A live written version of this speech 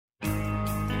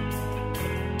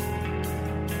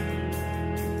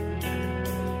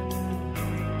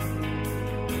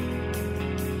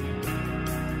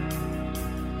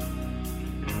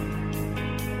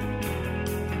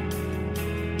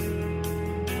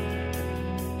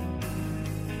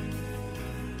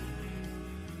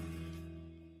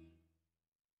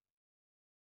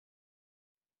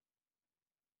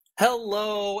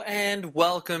Hello and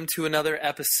welcome to another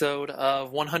episode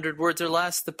of 100 Words or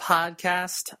Less, the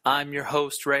podcast. I'm your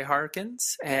host, Ray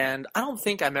Harkins, and I don't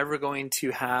think I'm ever going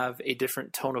to have a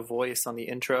different tone of voice on the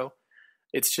intro.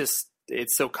 It's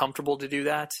so comfortable to do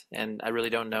that, and I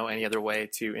really don't know any other way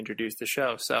to introduce the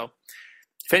show. So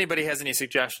if anybody has any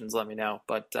suggestions, let me know.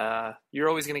 But you're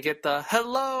always going to get the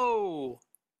hello.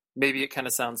 Maybe it kind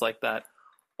of sounds like that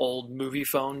old movie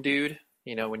phone dude,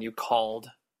 when you called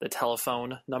the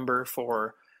telephone number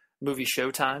for movie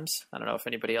showtimes. I don't know if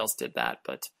anybody else did that,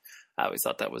 but I always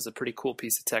thought that was a pretty cool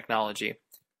piece of technology.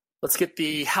 Let's get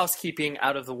the housekeeping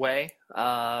out of the way.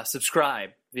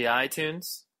 Subscribe via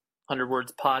iTunes, 100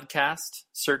 Words Podcast.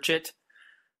 Search it,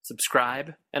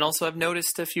 subscribe. And also I've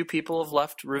noticed a few people have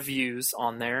left reviews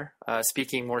on there,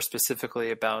 speaking more specifically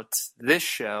about this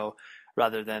show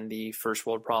rather than the first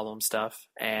world problem stuff.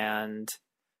 And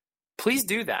please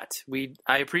do that.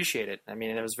 I appreciate it. I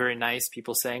mean, it was very nice.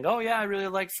 People saying, oh yeah, I really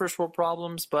like First World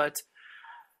Problems, but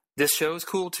this show is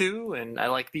cool too, and I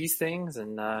like these things.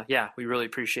 And we really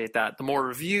appreciate that. The more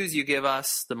reviews you give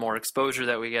us, the more exposure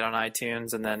that we get on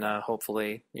iTunes, and then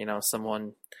hopefully,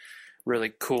 someone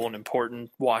really cool and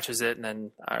important watches it and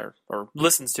then or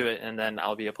listens to it, and then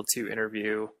I'll be able to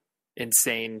interview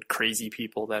insane, crazy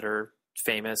people that are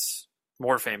famous,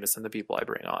 more famous than the people I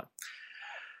bring on.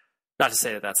 Not to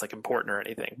say that that's important or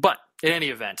anything, but in any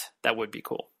event, that would be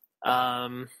cool.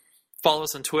 Follow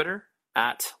us on Twitter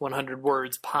at 100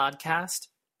 Words Podcast.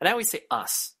 And I always say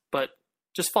us, but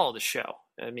just follow the show.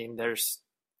 I mean, there's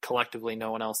collectively no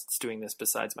one else that's doing this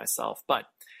besides myself. But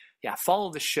yeah,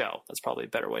 follow the show. That's probably a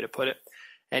better way to put it.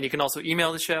 And you can also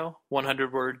email the show,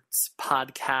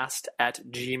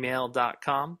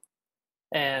 100wordspodcast@gmail.com.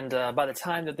 And by the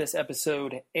time that this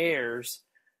episode airs,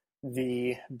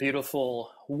 the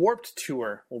beautiful Warped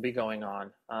Tour will be going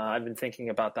on. I've been thinking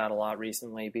about that a lot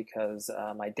recently because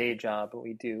my day job,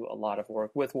 we do a lot of work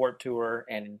with Warped Tour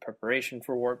and in preparation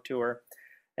for Warped Tour.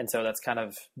 And so that's kind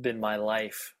of been my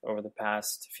life over the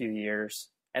past few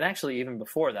years. And actually even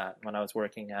before that, when I was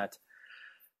working at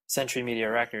Century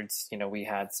Media Records, we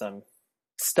had some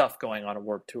stuff going on at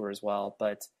Warped Tour as well.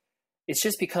 But it's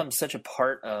just become such a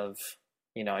part of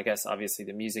I guess obviously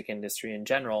the music industry in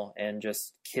general and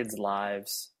just kids'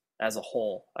 lives as a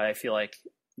whole. I feel like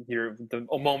the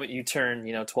moment you turn,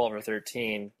 12 or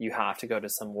 13, you have to go to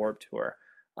some Warped Tour.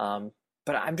 But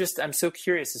I'm so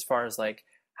curious as far as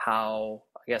how,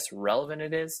 I guess, relevant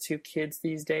it is to kids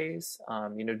these days.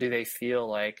 Do they feel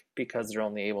like because they're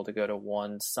only able to go to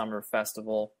one summer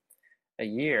festival a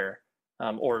year,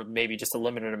 or maybe just a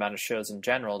limited amount of shows in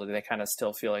general, do they kind of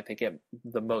still feel like they get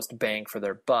the most bang for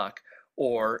their buck?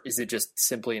 Or is it just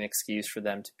simply an excuse for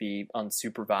them to be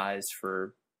unsupervised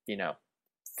for, 4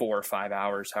 or 5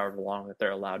 hours, however long that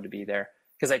they're allowed to be there?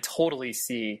 Because I totally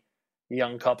see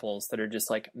young couples that are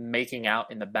just making out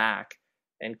in the back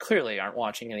and clearly aren't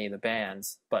watching any of the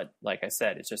bands. But like I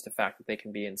said, it's just the fact that they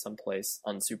can be in some place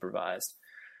unsupervised.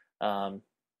 I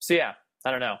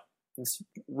don't know. It's a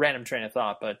random train of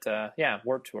thought, but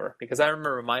Warped Tour. Because I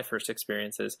remember my first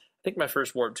experiences. I think my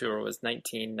first Warped Tour was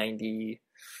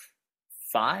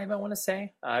 1995, I want to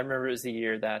say. I remember it was the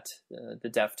year that the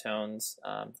Deftones,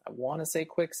 I want to say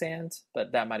Quicksand,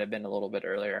 but that might have been a little bit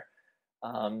earlier.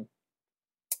 And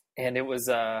it was,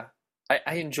 I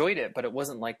enjoyed it, but it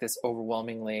wasn't this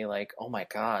overwhelmingly oh my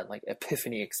God,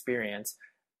 epiphany experience.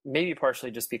 Maybe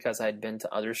partially just because I'd been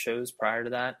to other shows prior to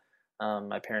that.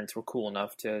 My parents were cool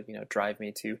enough to, drive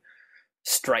me to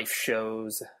Strife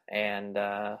shows and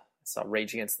saw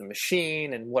Rage Against the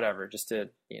Machine and whatever, just to,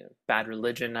 Bad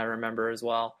Religion, I remember as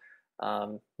well.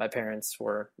 My parents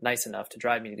were nice enough to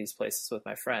drive me to these places with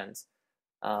my friends.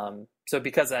 So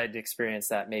because I'd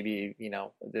experienced that, maybe,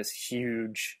 this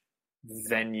huge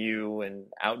venue and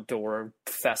outdoor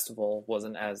festival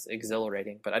wasn't as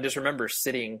exhilarating. But I just remember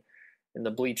sitting in the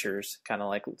bleachers, kind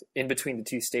of in between the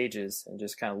two stages and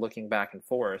just kind of looking back and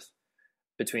forth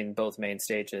between both main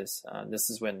stages. This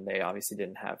is when they obviously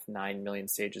didn't have 9 million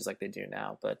stages like they do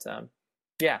now. But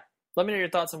let me know your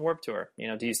thoughts on Warped Tour.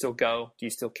 Do you still go? Do you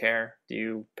still care? Do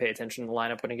you pay attention to the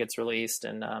lineup when it gets released?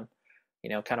 And,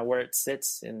 kind of where it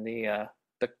sits in the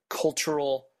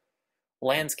cultural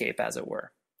landscape, as it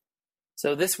were.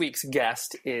 So this week's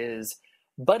guest is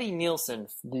Buddy Nielsen,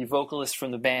 the vocalist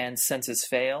from the band Senses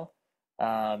Fail.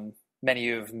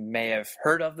 Many of you may have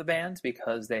heard of the band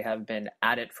because they have been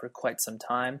at it for quite some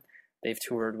time. They've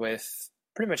toured with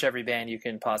pretty much every band you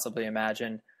can possibly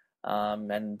imagine,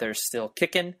 and they're still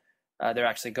kicking. They're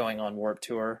actually going on Warped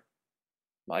Tour,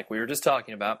 like we were just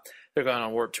talking about. They're going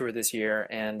on Warped Tour this year,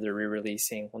 and they're they're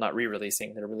releasing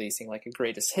a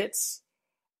greatest hits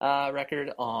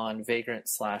record on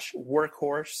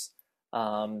Vagrant/Workhorse.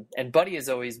 And Buddy has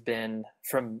always been,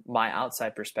 from my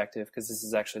outside perspective, because this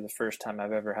is actually the first time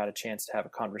I've ever had a chance to have a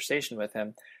conversation with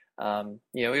him,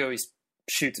 he always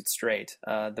shoots it straight.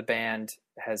 The band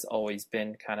has always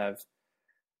been kind of,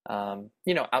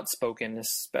 outspoken,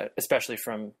 especially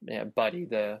from Buddy,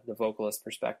 the vocalist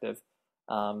perspective.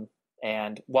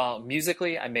 And while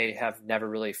musically, I may have never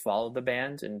really followed the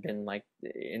band and been like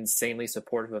insanely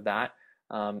supportive of that,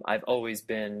 I've always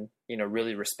been,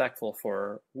 really respectful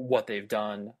for what they've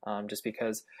done, just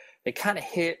because they kind of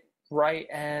hit right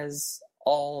as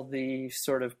all the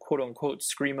sort of quote unquote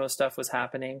screamo stuff was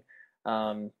happening.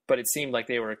 But it seemed like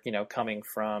they were, coming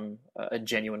from a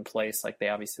genuine place. Like they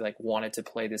obviously like wanted to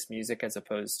play this music as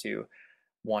opposed to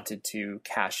wanted to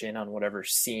cash in on whatever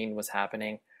scene was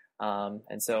happening.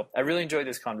 And so I really enjoyed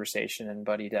this conversation, and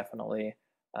Buddy definitely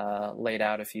laid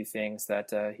out a few things that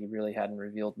he really hadn't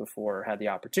revealed before, or had the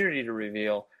opportunity to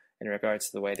reveal in regards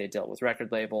to the way they dealt with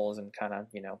record labels and kind of,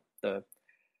 the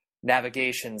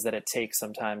navigations that it takes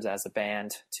sometimes as a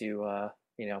band to,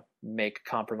 make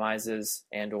compromises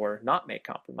and or not make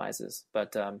compromises.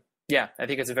 But I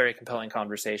think it's a very compelling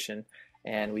conversation,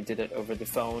 and we did it over the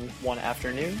phone one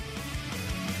afternoon.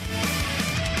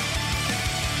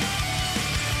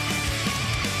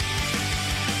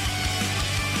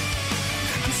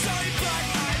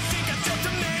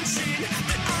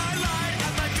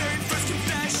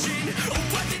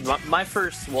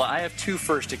 I have two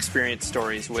first experience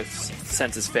stories with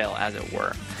Senses Fail, as it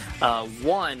were.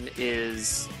 One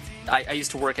is I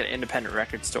used to work at an independent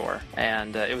record store,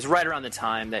 and it was right around the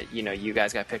time that you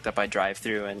guys got picked up by Drive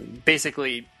Thru, and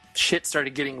basically shit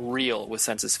started getting real with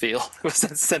Senses Fail.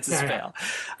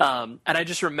 And I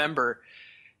just remember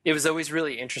it was always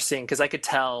really interesting because I could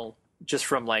tell just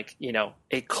from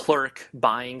a clerk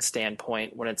buying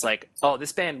standpoint when it's like, oh,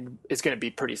 this band is going to be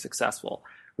pretty successful,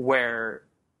 where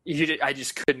I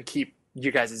just couldn't keep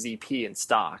you guys' EP in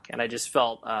stock. And I just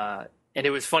felt, and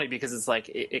it was funny because it's like,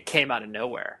 it came out of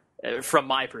nowhere from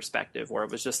my perspective, where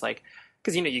it was just like,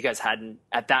 because, you guys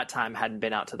at that time hadn't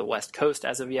been out to the West Coast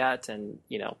as of yet. And,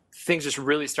 things just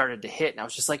really started to hit. And I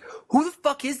was just like, who the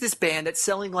fuck is this band that's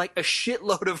selling like a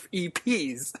shitload of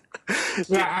EPs?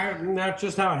 That's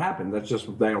just how it happened. That's just,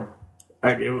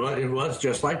 it was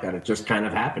just like that. It just kind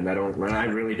of happened. I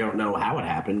really don't know how it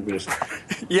happened. Just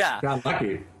got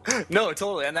lucky. No,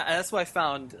 totally. And that's why I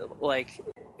found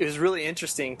it was really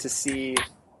interesting to see,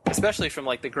 especially from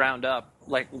the ground up,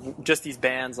 just these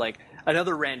bands,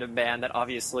 another random band that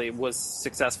obviously was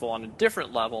successful on a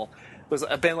different level was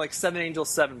a band like Seven Angels,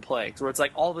 Seven Plagues, where it's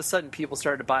like all of a sudden people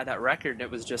started to buy that record, and it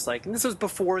was just and this was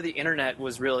before the internet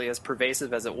was really as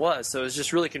pervasive as it was. So it was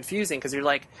just really confusing because you're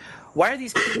like, why are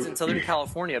these kids in Southern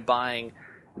California buying,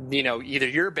 either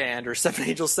your band or Seven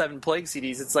Angels, Seven Plagues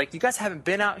CDs? It's like, you guys haven't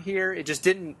been out here. It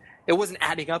wasn't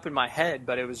adding up in my head,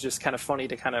 but it was just kind of funny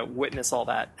to kind of witness all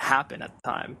that happen at the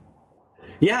time.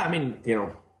 Yeah, I mean,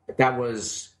 that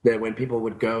was when people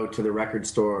would go to the record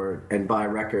store and buy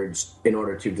records in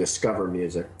order to discover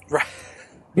music. Right.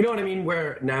 You know what I mean?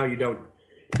 Where now you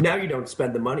don't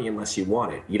spend the money unless you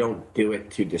want it. You don't do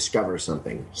it to discover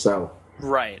something. So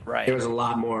right. There was a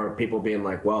lot more people being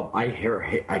like, well,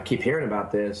 I keep hearing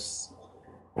about this.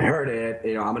 I heard it.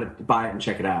 I'm going to buy it and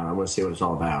check it out. I want to see what it's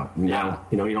all about. Now,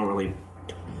 you don't really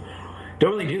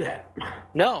do that.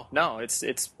 No,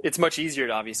 it's much easier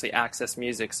to obviously access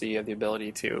music, so you have the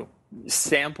ability to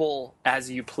sample as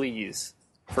you please.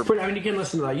 You can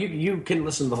listen to you can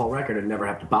listen to the whole record and never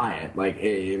have to buy it.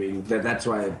 That's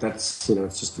why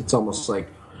it's almost like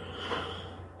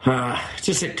it's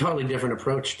just a totally different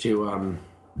approach to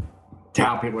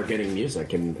how people are getting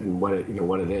music and what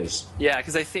it is. Yeah,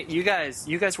 because I think you guys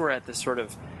were at this sort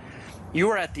of. You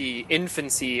were at the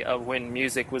infancy of when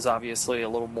music was obviously a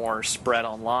little more spread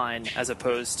online, as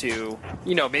opposed to,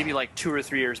 maybe 2 or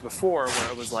 3 years before,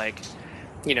 where it was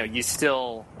you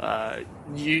still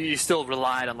you still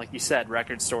relied on, like you said,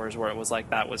 record stores, where it was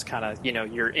that was kind of,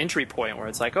 your entry point, where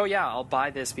it's like, oh yeah, I'll buy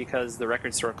this because the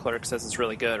record store clerk says it's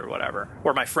really good or whatever,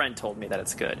 or my friend told me that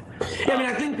it's good. Yeah,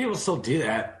 I think people still do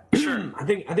that. Sure. I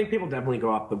think people definitely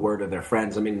go off the word of their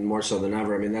friends. More so than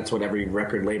ever. That's what every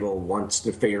record label wants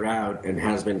to figure out and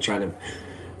has been trying to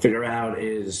figure out,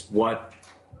 is what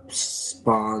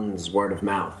spawns word of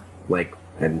mouth.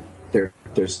 And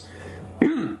there's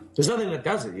nothing that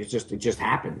does it. It just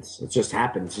happens. It just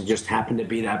happens. You just happen to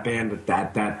be that band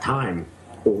at that time,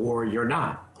 or you're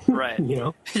not. Right.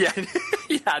 Yeah. Yeah.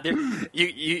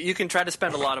 You can try to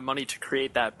spend a lot of money to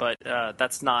create that, but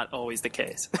that's not always the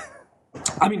case.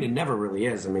 It never really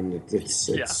is.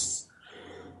 It's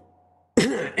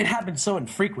it happens so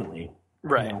infrequently.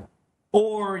 Right.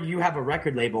 Or you have a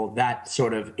record label that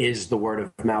sort of is the word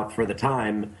of mouth for the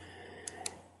time,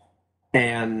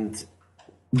 and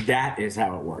that is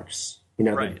how it works. You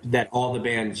know, Right. that all the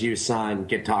bands you sign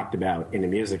get talked about in the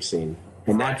music scene.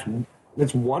 And Right.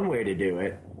 that's one way to do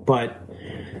it, but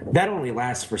that only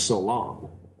lasts for so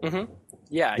long. Mm-hmm.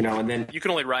 Yeah. You know, and then you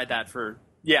can only ride that for,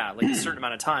 like a certain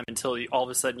amount of time until all of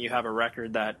a sudden you have a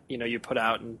record that, you put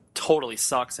out and totally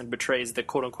sucks and betrays the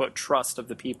quote unquote trust of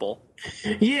the people.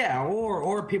 yeah,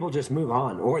 or people just move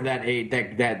on, or that age,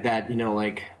 that you know,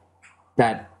 like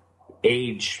that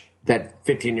age, that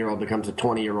 15-year-old becomes a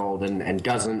 20-year-old and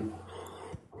doesn't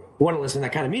want to listen to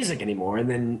that kind of music anymore, and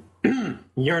then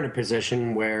you're in a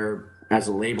position where, as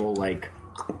a label, like,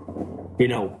 you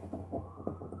know,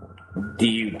 do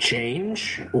you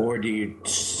change, or do you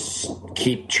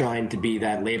keep trying to be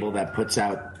that label that puts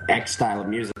out X style of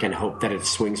music and hope that it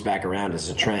swings back around as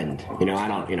a trend? You know, I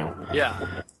don't, you know.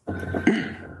 Yeah.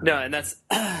 No, and that's,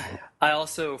 I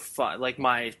also, like,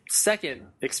 my second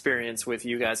experience with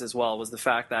you guys as well was the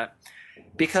fact that,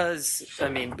 because, I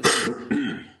mean,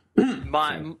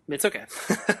 it's okay.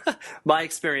 My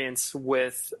experience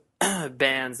with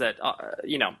bands that,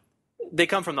 they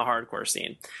come from the hardcore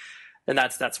scene. And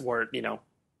that's where,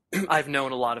 I've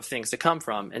known a lot of things to come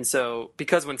from. And so,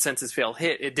 because when Senses Fail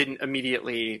hit, it didn't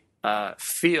immediately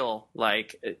feel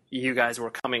like you guys were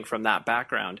coming from that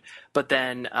background. But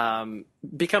then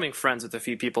becoming friends with a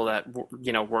few people that,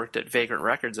 worked at Vagrant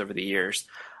Records over the years,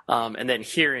 and then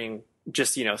hearing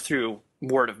just, through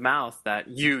word of mouth that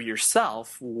you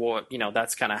yourself,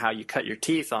 that's kind of how you cut your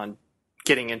teeth on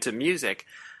getting into music.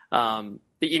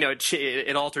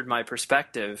 It altered my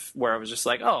perspective, where I was just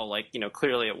like, oh, like,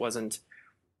 clearly it wasn't,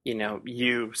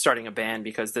 you starting a band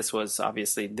because this was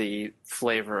obviously the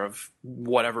flavor of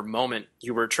whatever moment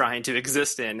you were trying to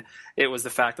exist in. It was the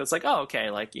fact that it's like, oh,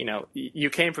 okay, like, you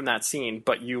came from that scene,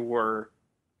 but you were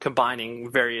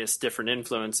combining various different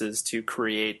influences to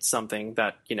create something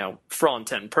that, for all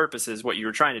intent and purposes, what you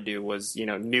were trying to do was,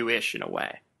 newish in a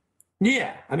way.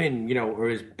 Yeah, I mean, it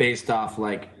was based off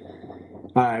like,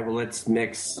 all right, well, let's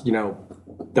mix, the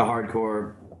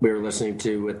hardcore we were listening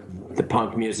to with the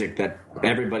punk music that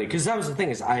everybody, because that was the thing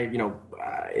is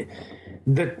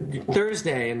the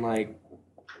Thursday and like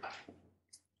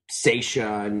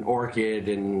Seisha and Orchid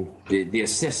and the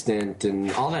Assistant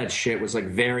and all that shit was like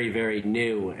very, very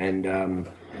new and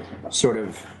sort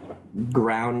of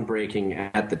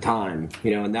groundbreaking at the time,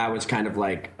 and that was kind of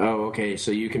like, oh, okay,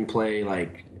 so you can play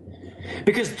like,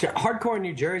 because hardcore in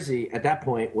New Jersey at that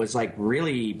point was like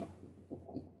really,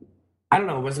 I don't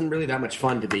know, it wasn't really that much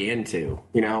fun to be into,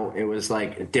 it was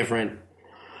like a different,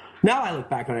 now I look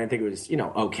back on it, I think it was,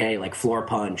 okay, like Floor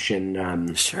Punch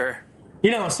and, sure.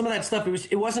 Some of that stuff,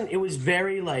 it was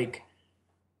very like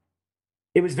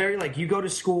you go to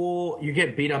school, you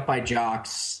get beat up by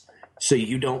jocks, so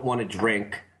you don't want to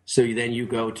drink. So then you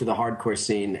go to the hardcore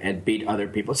scene and beat other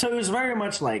people. So it was very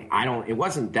much like, it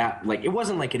wasn't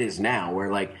like it is now, where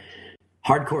like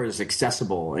hardcore is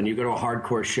accessible and you go to a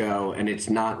hardcore show and it's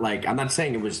not like, I'm not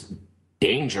saying it was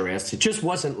dangerous. It just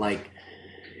wasn't like,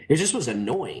 it just was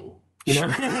annoying,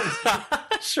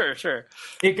 Sure.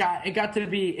 It got to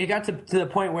the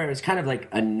point where it was kind of like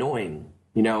annoying,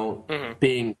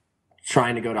 being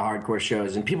trying to go to hardcore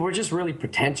shows, and people were just really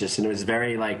pretentious, and it was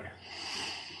very like,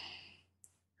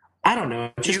 I don't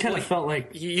know. It just kind of felt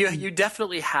like you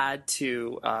definitely had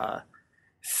to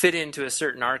fit into a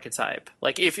certain archetype.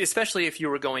 Like especially if you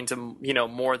were going to,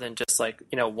 more than just like,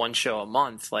 one show a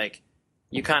month, like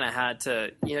you kind of had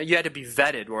to, you had to be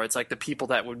vetted, where it's like the people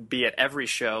that would be at every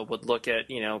show would look at,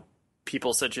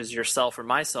 people such as yourself or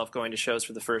myself going to shows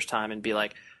for the first time and be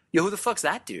like, yo, who the fuck's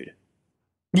that dude?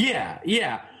 Yeah.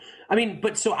 I mean,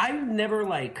 but so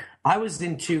I was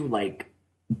into like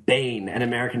Bane and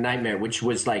American Nightmare, which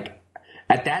was like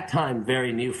at that time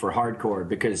very new for hardcore,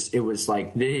 because it was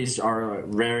like, these are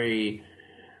very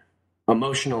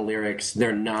emotional lyrics.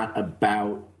 They're not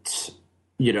about,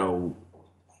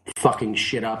 fucking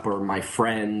shit up or my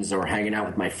friends or hanging out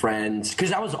with my friends, because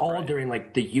that was all during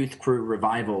like the Youth Crew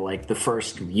revival. Like the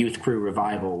first Youth Crew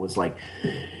revival was like,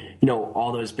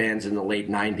 all those bands in the late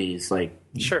 90s, like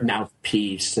Sure.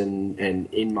 Mouthpiece and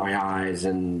In My Eyes,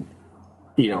 and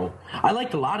I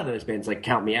liked a lot of those bands, like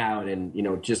Count Me Out, and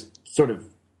just sort of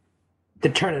the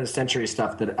turn of the century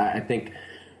stuff that I think.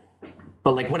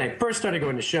 But like when I first started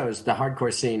going to shows, the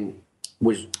hardcore scene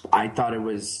I thought it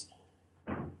was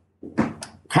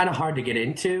kind of hard to get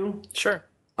into. Sure.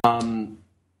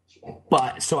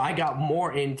 But so I got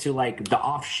more into like the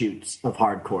offshoots of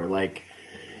hardcore, like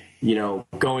you know,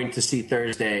 going to see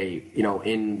Thursday, you know,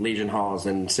 in Legion Halls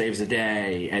and Saves the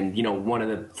Day. And, you know, one of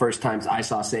the first times I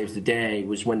saw Saves the Day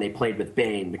was when they played with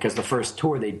Bane, because the first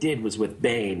tour they did was with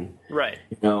Bane. Right.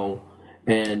 You know,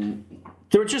 and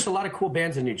there were just a lot of cool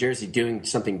bands in New Jersey doing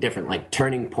something different. Like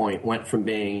Turning Point went from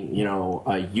being, you know,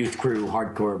 a youth crew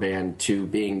hardcore band to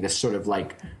being this sort of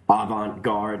like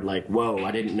avant-garde, like, whoa,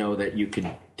 I didn't know that you could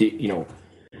do, you know,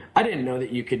 I didn't know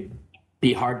that you could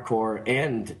be hardcore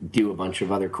and do a bunch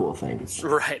of other cool things.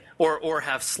 Right. Or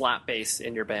have slap bass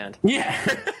in your band. Yeah.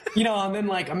 You know, and then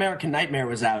like American Nightmare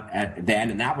was out at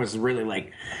then, and that was really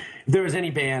like, if there was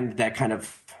any band that kind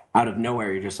of out of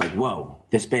nowhere, you're just like, whoa,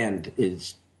 this band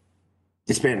is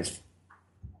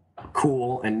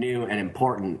cool and new and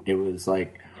important. It was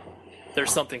like,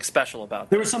 there's something special about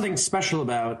there was something special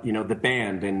about, you know, the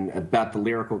band and about the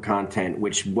lyrical content,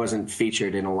 which wasn't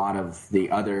featured in a lot of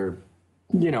the other,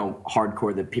 you know,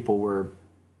 hardcore that people were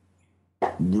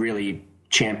really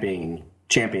championing,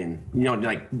 you know,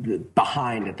 like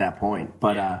behind at that point.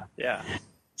 But yeah.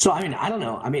 So I mean, I don't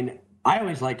know. I mean, I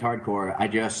always liked hardcore.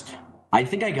 I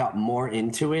think I got more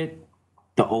into it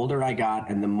the older I got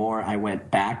and the more I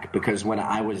went back, because when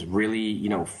I was really, you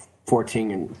know, 14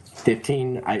 and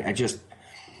 15, I just,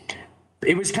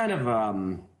 it was kind of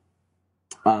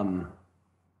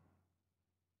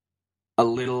a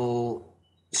little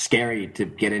scary to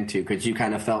get into, because you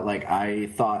kind of felt like, I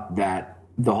thought that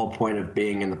the whole point of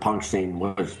being in the punk scene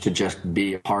was to just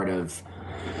be a part of,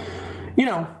 you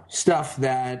know, stuff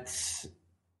that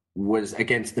was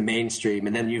against the mainstream.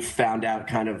 And then you found out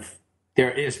kind of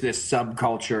there is this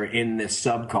subculture in this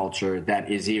subculture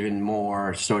that is even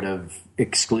more sort of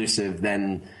exclusive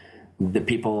than the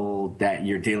people that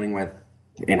you're dealing with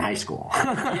in high school.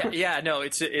 No,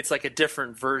 it's like a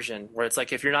different version where it's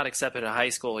like, if you're not accepted in high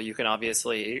school, you can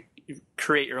obviously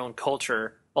create your own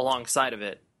culture alongside of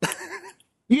it.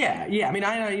 Yeah. I mean,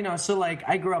 I you know, so like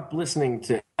I grew up listening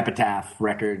to Epitaph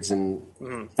records and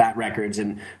Fat Records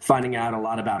and finding out a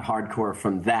lot about hardcore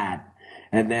from that,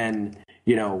 and then,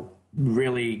 you know,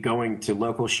 really going to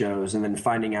local shows and then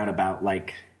finding out about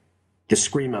like the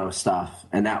screamo stuff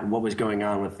and that what was going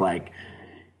on with, like,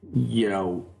 you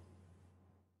know,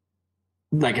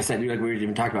 like I said, like we were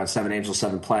even talking about Seven Angels,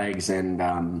 Seven Plagues,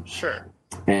 and sure,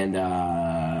 and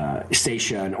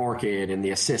Stacia and Orchid and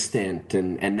The Assistant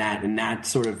and that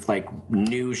sort of like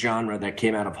new genre that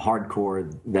came out of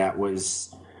hardcore that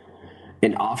was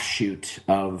an offshoot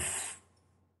of,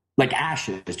 like,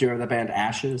 Ashes. Do you remember the band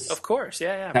Ashes? Of course,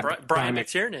 yeah. Brian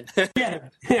McTiernan.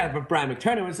 But Brian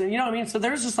McTiernan was, you know what I mean? So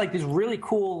there's just like this really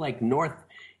cool, like,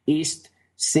 northeast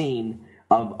scene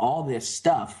of all this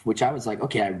stuff, which I was like,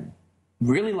 okay, I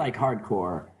really like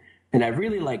hardcore and I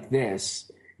really like this,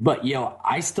 but, yo,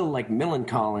 I still like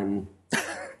Millencolin.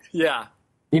 Yeah.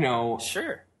 You know?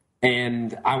 Sure.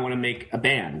 And I want to make a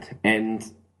band. And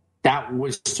that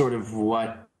was sort of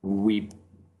what we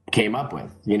came up with,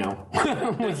 you know?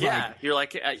 You're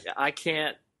like, I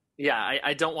can't,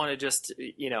 I don't want to just,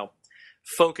 you know,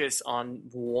 focus on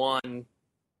one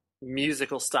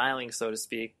musical styling, so to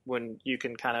speak, when you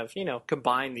can kind of, you know,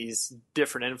 combine these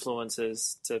different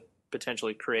influences to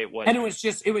potentially create what. And it was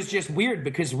just weird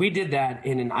because we did that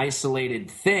in an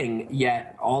isolated thing,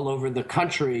 yet all over the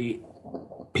country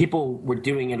people were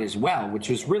doing it as well, which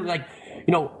was really like,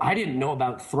 you know, I didn't know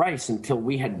about Thrice until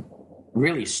we had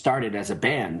really started as a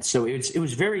band. So it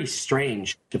was very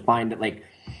strange to find that, like,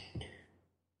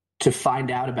 to find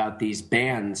out about these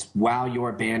bands while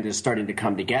your band is starting to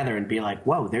come together and be like,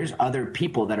 whoa, there's other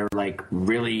people that are like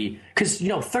really, because, you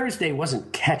know, Thursday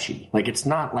wasn't catchy. Like, it's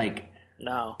not like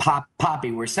no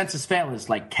poppy, where Census Fail is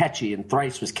like catchy and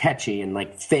Thrice was catchy and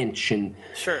like Finch and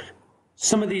sure,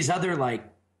 some of these other like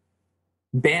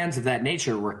bands of that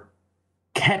nature were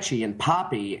catchy and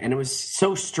poppy. And it was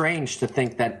so strange to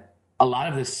think that a lot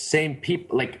of the same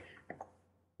people, like,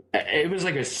 it was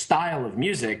like a style of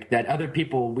music that other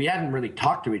people, we hadn't really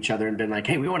talked to each other and been like,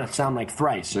 hey, we want to sound like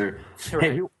Thrice, or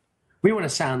right. Hey, we want to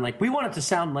sound like, we want it to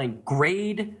sound like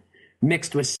Grade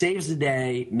mixed with Saves the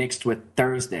Day mixed with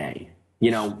Thursday,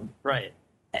 you know? Right.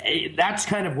 That's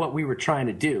kind of what we were trying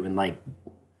to do. And like,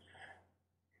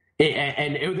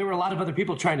 there were a lot of other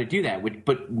people trying to do that,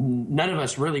 but none of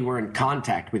us really were in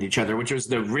contact with each other, which was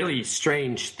the really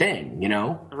strange thing, you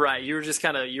know? Right. You were just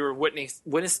kind of, you were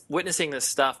witnessing this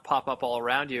stuff pop up all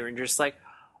around you, and you're just like,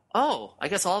 oh, I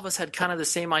guess all of us had kind of the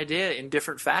same idea in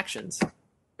different factions.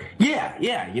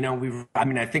 Yeah. You know,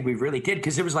 I think we really did,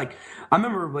 because it was like, I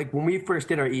remember like when we first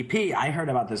did our EP, I heard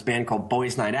about this band called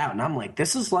Boys Night Out, and I'm like,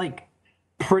 this is like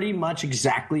pretty much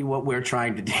exactly what we're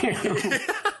trying to do.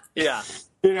 Yeah.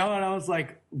 You know, and I was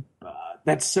like,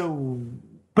 that's so...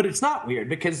 But but it's not weird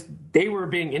because they were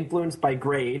being influenced by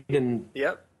grade and,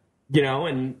 Yep. you know,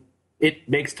 and it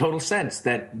makes total sense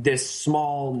that this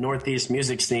small Northeast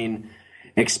music scene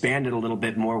expanded a little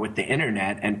bit more with the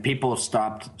internet, and people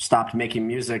stopped making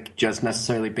music just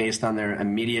necessarily based on their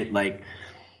immediate like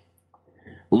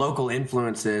local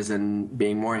influences and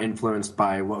being more influenced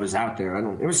by what was out there. I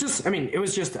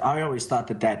always thought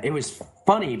that it was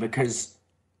funny because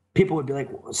people would be like,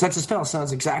 Census Fail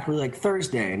sounds exactly like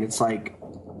Thursday, and it's like,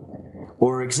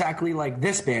 or exactly like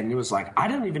this band. And it was like, I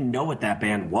didn't even know what that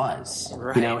band was,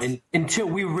 right. you know, and until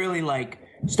we really like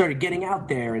started getting out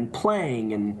there and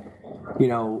playing and, you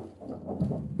know,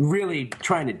 really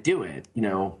trying to do it, you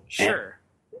know. Sure.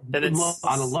 And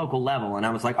on a local level. And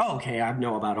I was like, oh, okay, I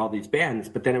know about all these bands.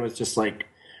 But then it was just like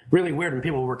really weird when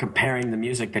people were comparing the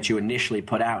music that you initially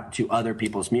put out to other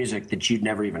people's music that you'd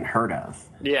never even heard of.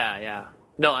 Yeah, yeah.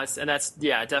 No, that's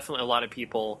definitely a lot of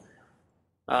people.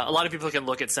 A lot of people can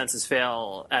look at Census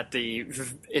Fail at the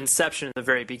inception, at the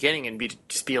very beginning, and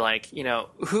just be like, you know,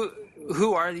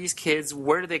 who are these kids?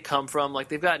 Where do they come from? Like,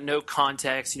 they've got no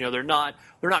context. You know, they're not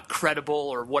credible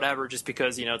or whatever. Just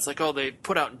because, you know, it's like, oh, they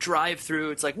put out Drive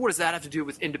Through. It's like, what does that have to do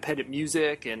with independent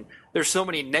music? And there's so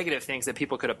many negative things that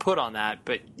people could have put on that,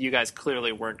 but you guys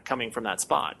clearly weren't coming from that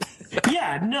spot.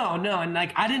 Yeah, no, and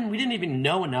like we didn't even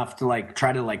know enough to like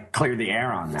try to like clear the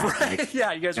air on that. Right? Like,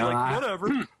 yeah, you guys were like,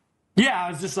 whatever. Yeah,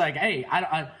 I was just like, hey,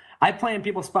 I play in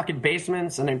people's fucking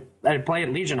basements and I play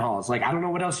at Legion halls. Like, I don't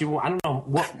know what else you want. I don't know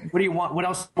what do you want? What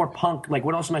else more punk? Like,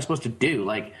 what else am I supposed to do?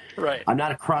 Like, right. I'm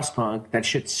not a crust punk. That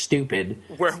shit's stupid.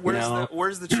 Where's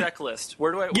the checklist?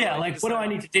 Where do I? Yeah, like, what do I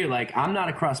need to do? Like, I'm not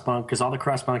a crust punk because all the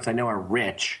crust punks I know are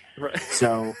rich. Right.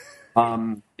 So,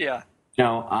 yeah.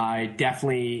 No, I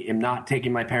definitely am not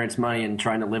taking my parents' money and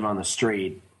trying to live on the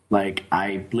street. Like,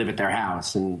 I live at their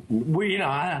house, and we, you know,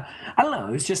 I don't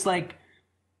know. It's just like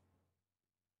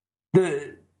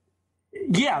there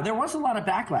was a lot of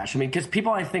backlash. I mean, because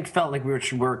people, I think, felt like we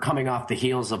were coming off the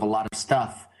heels of a lot of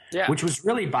stuff, which was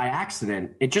really by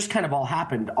accident. It just kind of all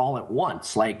happened all at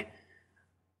once. Like,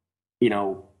 you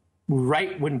know,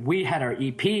 right when we had our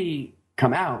EP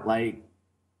come out, like,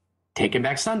 Taking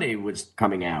Back Sunday was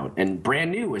coming out, and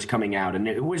Brand New was coming out, and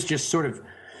it was just sort of,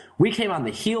 we came on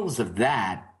the heels of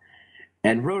that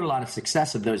and wrote a lot of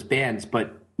success of those bands.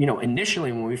 But, you know,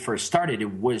 initially when we first started,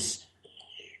 it was,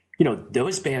 you know,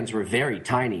 those bands were very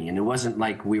tiny, and it wasn't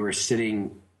like we were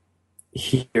sitting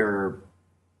here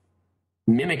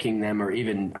mimicking them, or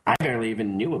even, I barely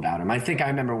even knew about them. I think I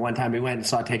remember one time we went and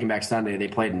saw Taking Back Sunday. They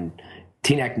played in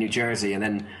Teaneck, New Jersey, and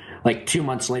then like 2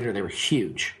 months later they were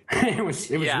huge. It was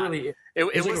really,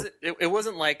 it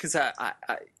wasn't like, because I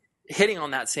hitting on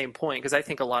that same point, because I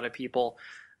think a lot of people,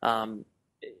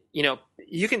 you know,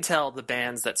 you can tell the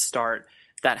bands that start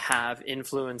that have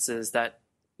influences that,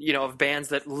 you know, of bands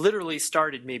that literally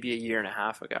started maybe a year and a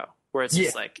half ago, where it's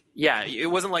just like,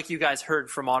 it wasn't like you guys heard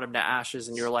From Autumn to Ashes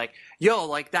and you're like, yo,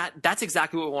 like that's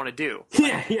exactly what we want to do.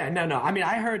 No. I mean,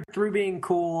 I heard Through Being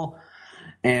Cool,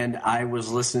 and I was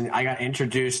listening, I got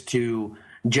introduced to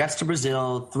Jets to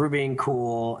Brazil, Through Being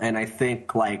Cool, and I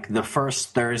think like the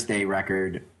first Thursday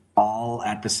record all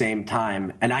at the same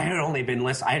time. And I had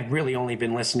really only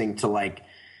been listening to like,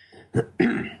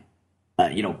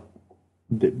 you know,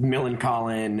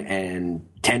 Millencolin and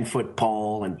 10-Foot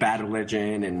Pole and Bad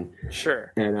Religion and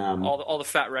all the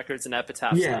Fat Records and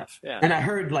Epitaph stuff. Yeah. And I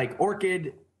heard like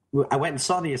Orchid. I went and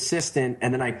saw The Assistant,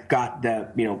 and then I got the,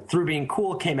 you know, Through Being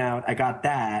Cool came out. I got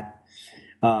that.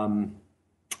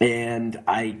 And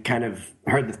I kind of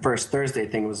heard the first Thursday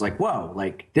thing, was like, whoa,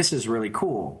 like this is really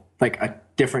cool. Like a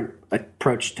different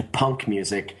approach to punk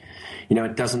music. You know,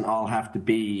 it doesn't all have to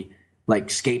be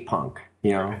like skate punk,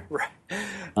 you know?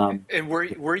 Right. And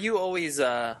were you always,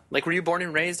 like, were you born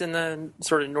and raised in the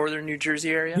sort of northern New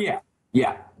Jersey area?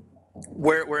 Yeah.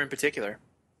 Where in particular?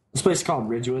 This place is called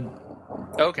Ridgewood.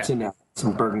 Okay. It's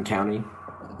in Bergen County.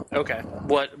 Okay.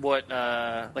 What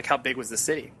like how big was the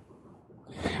city?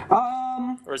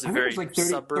 Or is it very like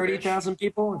 30,000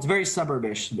 people? It's very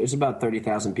suburbish. There's about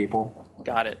 30,000 people.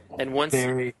 Got it. And once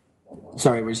sorry, what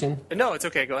were you saying? No, it's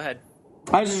okay. Go ahead.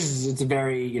 It's a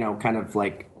very, you know, kind of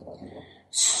like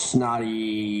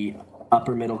snotty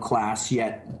upper middle class,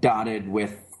 yet dotted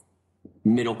with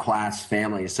middle class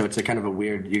families. So it's a kind of a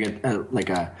weird, you get like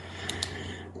I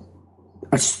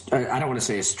don't want to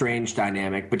say a strange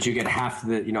dynamic, but you get half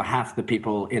the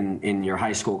people in your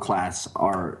high school class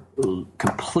are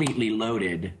completely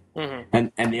loaded,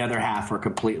 and the other half are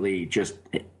completely just,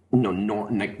 you know,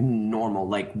 normal,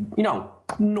 like, you know,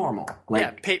 normal,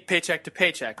 like paycheck to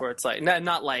paycheck, where it's like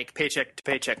not like paycheck to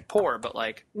paycheck poor, but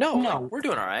like no, we're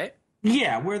doing all right.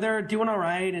 Yeah, where they're doing all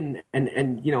right,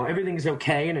 and you know everything's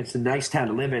okay, and it's a nice town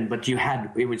to live in. But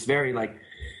it was very like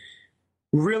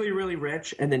really really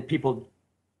rich, and then people,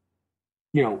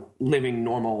 you know, living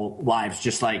normal lives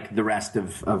just like the rest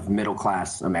of middle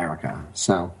class America.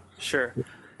 So Sure.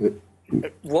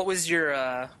 What was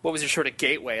your sort of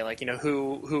gateway? Like, you know,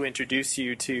 who introduced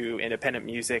you to independent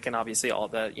music and obviously all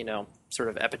the, you know, sort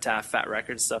of Epitaph, Fat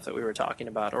Records stuff that we were talking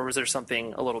about, or was there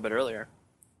something a little bit earlier?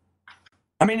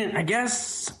 I mean, I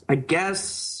guess I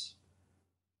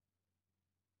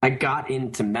got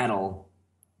into metal,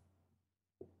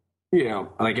 you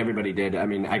know, like everybody did. I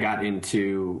mean, I got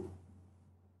into,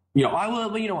 you know, I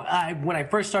will, you know, when I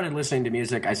first started listening to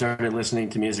music, I started listening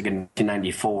to music in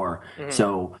 1994. Mm-hmm.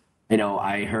 So, you know,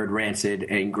 I heard Rancid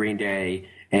and Green Day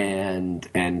and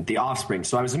The Offspring.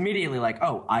 So I was immediately like,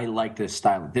 oh, I like this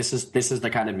style. This is the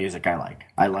kind of music I like.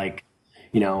 I like,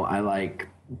 you know,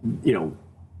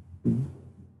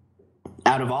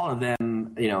 out of all of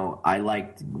them, you know, I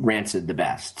liked Rancid the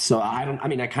best. So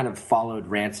I kind of followed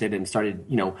Rancid and started,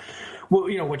 you know, well,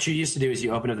 you know, what you used to do is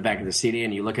you open up the back of the CD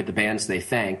and you look at the bands they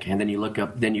thank, and then you look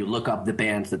up the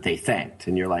bands that they thanked,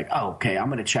 and you're like, oh, okay, I'm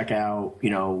going to check out, you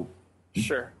know,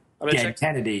 Sure. Dead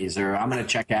Kennedys, or I'm going to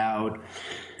check out,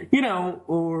 you know,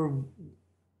 or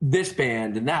this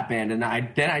band and that band, and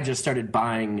I just started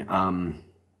buying.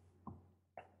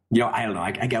 You know, I don't know.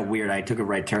 I got weird. I took a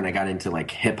right turn. I got into like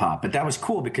hip hop, but that was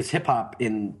cool because hip hop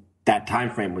in that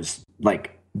time frame was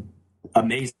like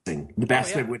amazing. The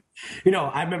best that would, you know,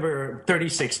 I remember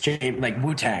 36 Chain, like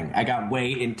Wu-Tang. I got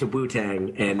way into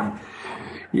Wu-Tang and,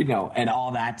 you know, and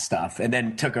all that stuff. And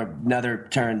then took another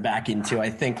turn back into, I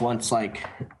think once like,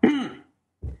 when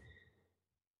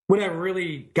I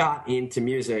really got into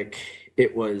music,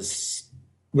 it was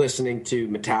listening to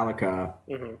Metallica.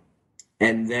 Mm-hmm.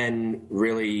 And then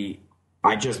really,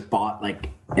 I just bought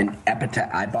like an Epitaph.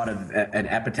 I bought an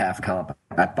Epitaph comp.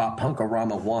 I bought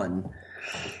Punk-O-Rama 1.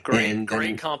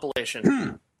 Great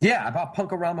compilation. Yeah, I bought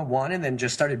Punk-O-Rama 1 and then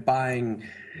just started buying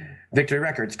Victory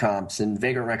Records comps and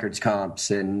Vega Records comps.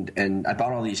 And I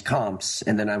bought all these comps,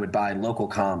 and then I would buy local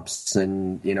comps.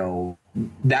 And, you know,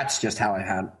 that's just how I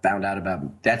found out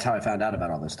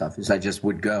about all this stuff. Is I just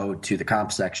would go to the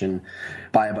comp section,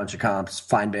 buy a bunch of comps,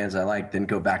 find bands I liked, then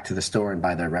go back to the store and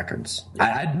buy their records.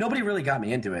 Nobody really got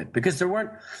me into it because there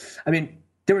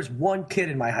was one kid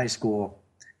in my high school,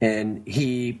 and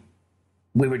we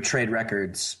would trade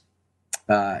records.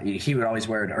 He would always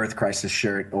wear an Earth Crisis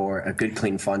shirt or a Good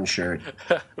Clean Fun shirt.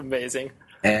 Amazing.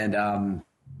 And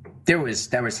that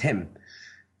was him.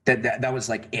 That was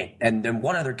like it. And then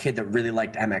one other kid that really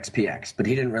liked MXPX, but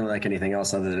he didn't really like anything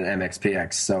else other than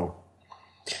MXPX. So,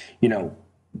 you know,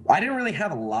 I didn't really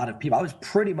have a lot of people. I was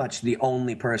pretty much the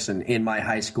only person in my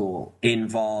high school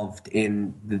involved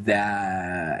in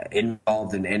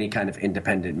any kind of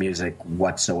independent music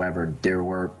whatsoever. There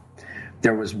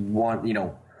was one, you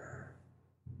know,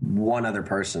 one other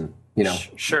person, you know.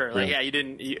 Sure. Like, yeah,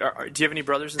 do you have any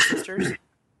brothers and sisters?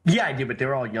 Yeah, I do, but they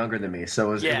were all younger than me,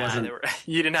 so it wasn't.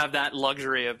 You didn't have that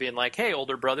luxury of being like, "Hey,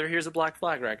 older brother, here's a Black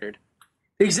Flag record."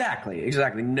 Exactly.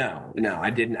 No,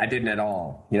 I didn't at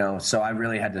all. You know, so I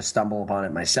really had to stumble upon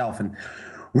it myself, and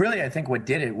really, I think what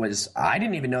did it was I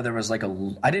didn't know there was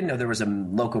a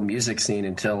local music scene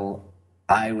until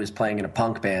I was playing in a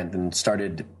punk band and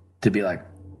started to be like,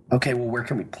 okay, well, where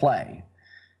can we play?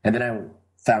 And then I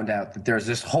found out that there's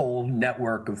this whole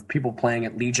network of people playing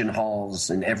at Legion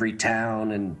halls in every town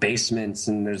and basements,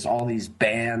 and there's all these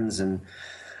bands, and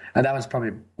that was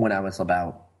probably when I was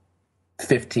about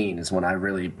 15 is when I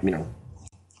really, you know,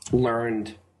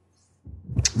 learned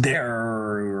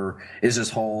there is this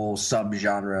whole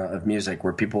subgenre of music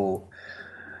where people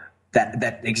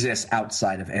that exists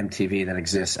outside of MTV, that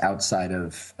exists outside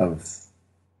of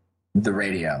the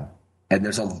radio, and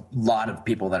there's a lot of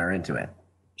people that are into it.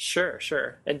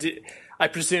 Sure. And I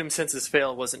presume Senses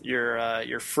Fail wasn't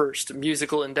your first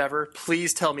musical endeavor.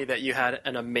 Please tell me that you had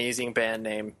an amazing band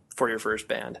name for your first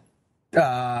band.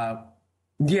 Yeah,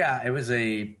 it was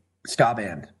a ska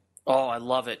band. Oh, I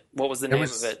love it. What was the name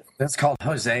of it? It's called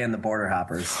Jose and the Border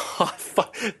Hoppers.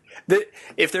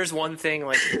 If there's one thing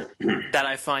like that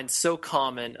I find so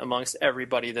common amongst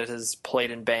everybody that has played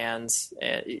in bands,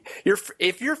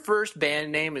 if your first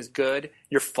band name is good,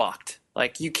 you're fucked.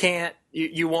 Like you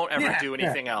won't ever do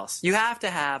anything else. You have to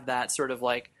have that sort of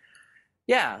like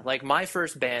my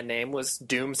first band name was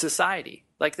Doom Society.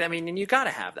 Like, I mean, and you got to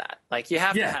have that. Like, you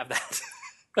have to have that.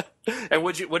 And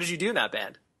what did you do in that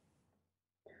band?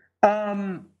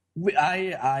 I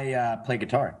play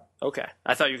guitar. Okay,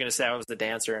 I thought you were going to say I was the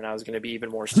dancer, and I was going to be even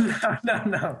more.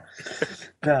 No.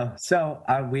 So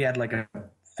we had like a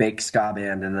fake ska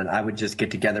band, and then I would just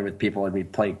get together with people and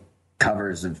we'd play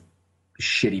covers of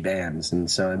shitty bands. And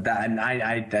so that, and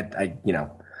I you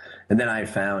know, and then I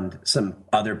found some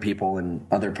other people in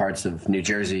other parts of New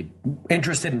Jersey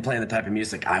interested in playing the type of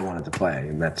music I wanted to play,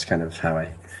 and that's kind of how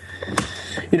I,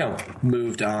 you know,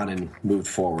 moved on and moved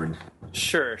forward.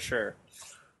 Sure.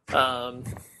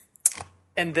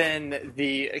 And then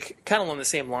the kind of along the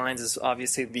same lines is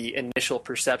obviously the initial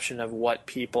perception of what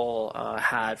people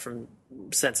had from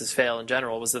Senses Fail in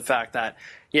general was the fact that,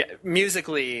 yeah,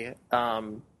 musically,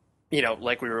 you know,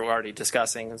 like we were already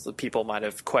discussing, people might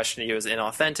have questioned you as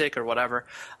inauthentic or whatever.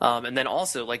 And then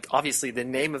also, like, obviously the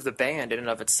name of the band in and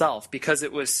of itself, because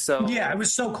it was so... Yeah, it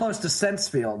was so close to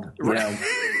Sensefield, you know.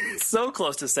 So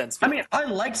close to Sensefield. I mean, I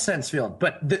like Sensefield,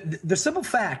 but the simple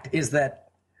fact is that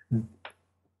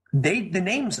the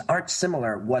names aren't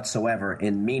similar whatsoever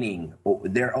in meaning.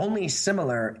 They're only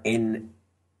similar in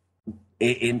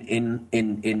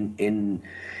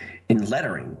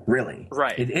lettering, really.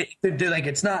 Right. They're like,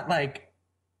 it's not like,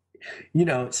 you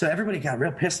know, so everybody got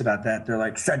real pissed about that. They're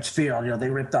like, Sensefield, you know, they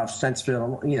ripped off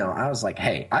Sensefield. You know, I was like,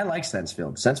 hey, I like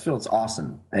Sensefield. Sensefield's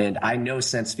awesome. And I know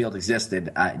Sensefield existed.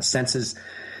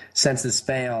 Senses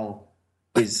Fail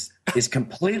is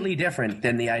completely different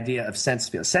than the idea of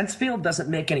Sensefield. Sensefield doesn't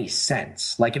make any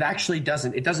sense. Like, it actually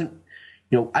doesn't. It doesn't.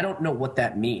 You know, I don't know what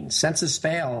that means. Senses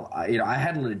Fail. You know, I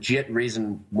had a legit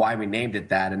reason why we named it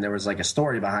that, and there was like a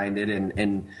story behind it.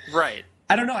 And right.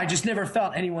 I don't know. I just never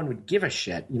felt anyone would give a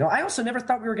shit. You know, I also never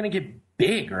thought we were going to get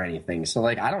big or anything. So,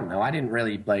 like, I don't know. I didn't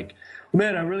really like.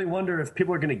 Man, I really wonder if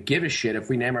people are going to give a shit if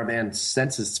we name our band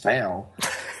Senses Fail.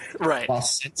 Right. While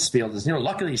Sensefield is, you know,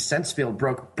 luckily Sensefield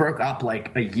broke up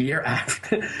like a year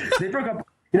after they broke up.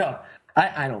 You know,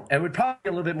 I don't. It would probably be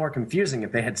a little bit more confusing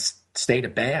if they had stayed a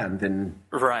band and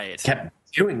kept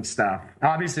doing stuff.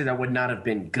 Obviously, that would not have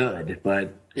been good.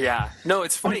 But yeah, no,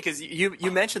 it's funny because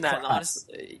you mentioned that. And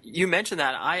honestly, you mentioned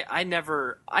that. I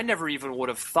never even would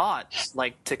have thought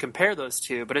like to compare those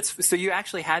two. But it's so you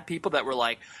actually had people that were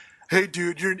like, "Hey,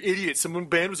 dude, you're an idiot. Someone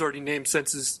band was already named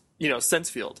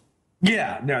Sensefield."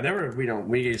 Yeah, no,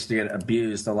 we used to get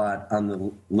abused a lot on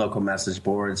the local message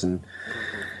boards and,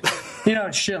 you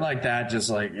know, shit like that. Just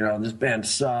like, you know, this band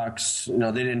sucks. You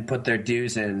know, they didn't put their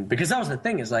dues in. Because that was the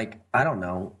thing is like, I don't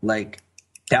know, like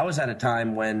that was at a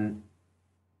time when,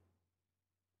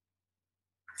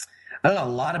 I don't know,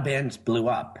 a lot of bands blew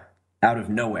up out of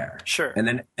nowhere. Sure.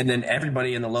 And then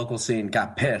everybody in the local scene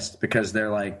got pissed because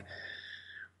they're like,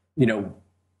 you know,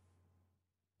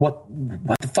 what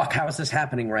the fuck? How is this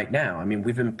happening right now? I mean,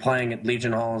 we've been playing at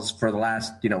Legion Halls for the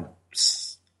last, you know,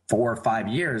 4 or 5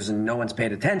 years and no one's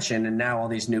paid attention. And now all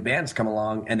these new bands come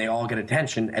along and they all get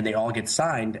attention and they all get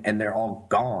signed and they're all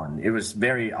gone. It was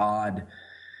very odd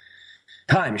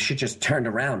time. Shit just turned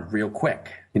around real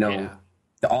quick. You know,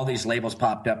 all these labels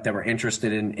popped up that were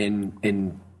interested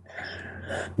in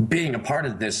being a part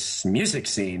of this music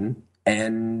scene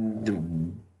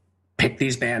and pick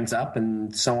these bands up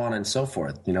and so on and so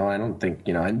forth. You know, I don't think,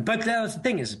 you know, but that was the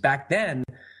thing is back then,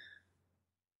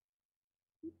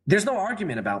 there's no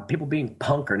argument about people being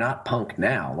punk or not punk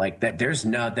now. Like that,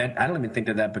 I don't even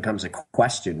think that becomes a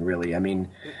question really. I mean,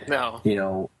 no, you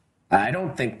know, I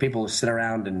don't think people sit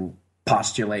around and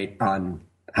postulate on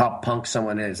how punk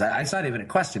someone is. It's not even a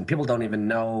question. People don't even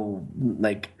know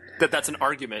like that's an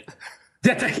argument.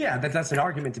 That's an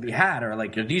argument to be had. Or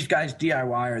like, are these guys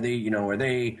DIY? Are they, you know,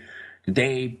 did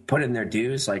they put in their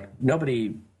dues? Like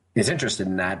nobody is interested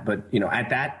in that. But you know, at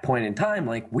that point in time,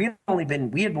 like we had only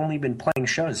been playing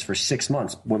shows for 6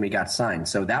 months when we got signed.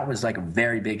 So that was like a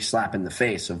very big slap in the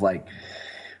face of like,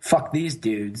 fuck these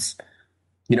dudes.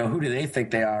 You know, who do they think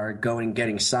they are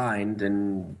getting signed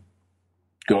and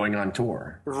going on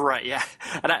tour? Right. Yeah.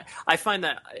 And I find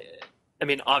that, I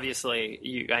mean,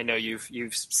 obviously I know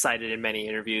you've cited in many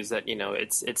interviews that, you know,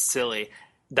 it's silly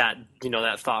that, you know,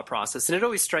 that thought process. And it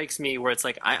always strikes me where it's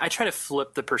like, I try to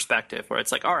flip the perspective where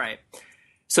it's like, all right,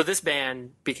 so this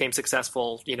band became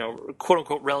successful, you know, quote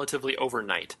unquote, relatively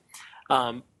overnight.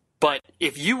 But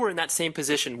if you were in that same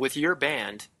position with your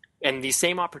band and these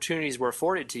same opportunities were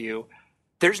afforded to you,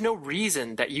 there's no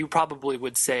reason that you probably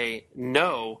would say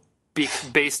no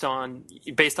based on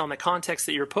the context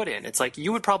that you're put in. It's like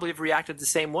you would probably have reacted the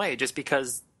same way just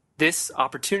because this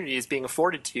opportunity is being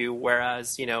afforded to you,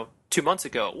 whereas, you know, 2 months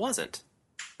ago it wasn't.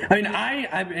 I mean,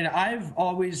 I've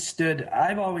always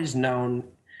known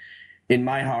in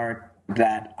my heart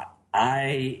that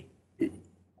I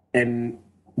am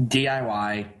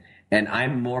DIY and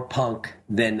I'm more punk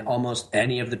than almost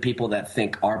any of the people that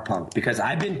think are punk, because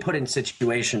I've been put in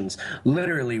situations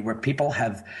literally where people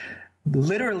have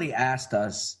literally asked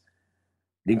us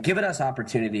given us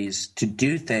opportunities to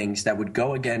do things that would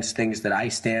go against things that I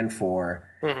stand for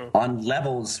on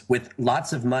levels with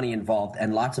lots of money involved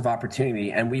and lots of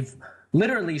opportunity. And we've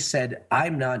literally said,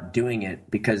 I'm not doing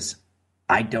it because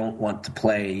I don't want to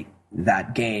play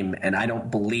that game and I don't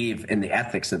believe in the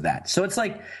ethics of that. So it's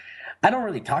like, I don't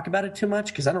really talk about it too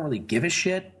much because I don't really give a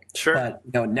shit. Sure.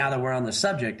 But now that we're on the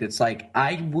subject, it's like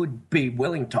I would be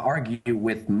willing to argue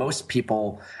with most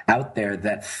people out there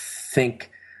that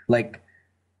think like,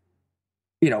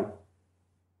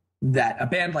 that a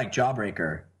band like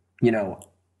Jawbreaker,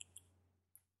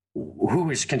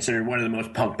 who is considered one of the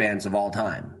most punk bands of all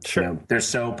time. Sure. They're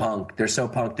so punk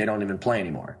they don't even play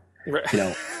anymore.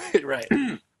 Right. Right.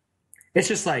 It's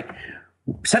just like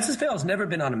Senses Fail has never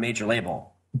been on a major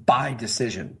label by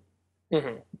decision.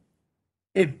 Mm-hmm.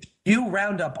 If you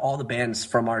round up all the bands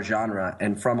from our genre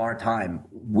and from our time,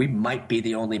 we might be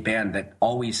the only band that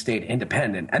always stayed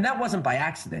independent. And that wasn't by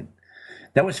accident.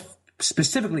 That was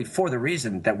specifically for the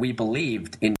reason that we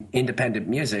believed in independent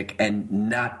music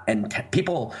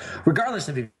people, regardless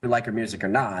if you like our music or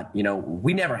not,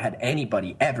 we never had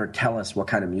anybody ever tell us what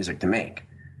kind of music to make.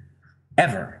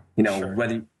 Ever. Sure.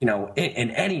 Whether,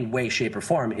 in any way, shape, or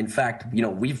form. In fact,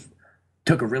 we've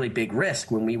took a really big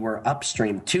risk when we were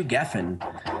upstream to Geffen.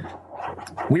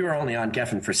 We were only on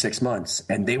Geffen for 6 months,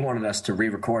 and they wanted us to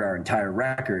re-record our entire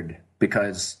record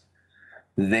because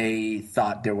they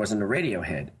thought there wasn't a radio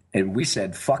hit. And we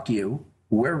said, fuck you.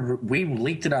 We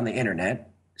leaked it on the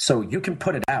internet, so you can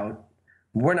put it out.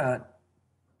 We're not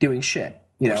doing shit,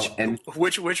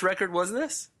 Which record was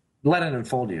this? Let It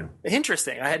Unfold You.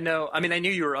 Interesting. I knew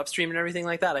you were upstream and everything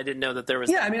like that. I didn't know that there was.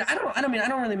 Yeah, I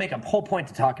don't really make a whole point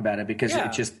to talk about it because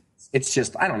it's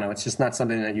just I don't know. It's just not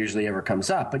something that usually ever comes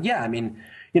up. But yeah,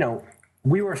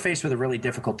 we were faced with a really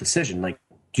difficult decision. Like,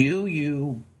 do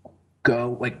you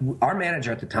go, like, our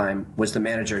manager at the time was the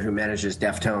manager who manages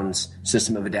Deftones,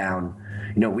 System of a Down.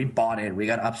 We bought in. We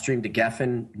got upstream to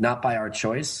Geffen, not by our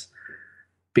choice,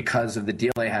 because of the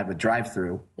deal they had with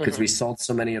Drive-Thru, because we sold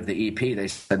so many of the EP. They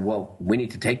said, well, we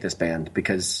need to take this band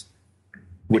because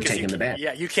we're taking the band.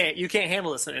 Yeah, you can't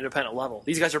handle this at an independent level.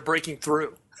 These guys are breaking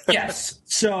through. Yes.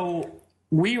 So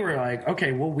we were like,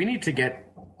 okay, well, we need to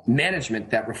get management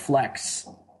that reflects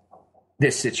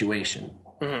this situation.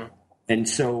 Mm-hmm. And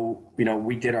so,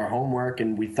 we did our homework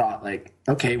and we thought, like,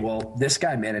 okay, well, this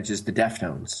guy manages the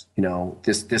Deftones.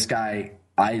 This guy,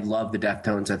 I love the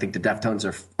Deftones. I think the Deftones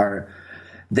are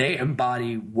they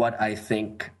embody what I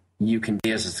think you can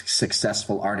be as a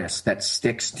successful artist that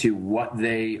sticks to what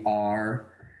they are,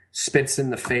 spits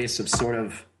in the face of sort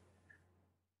of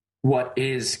what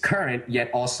is current,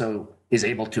 yet also is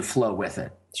able to flow with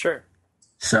it. Sure.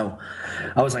 So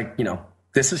I was like,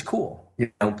 this is cool.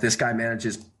 This guy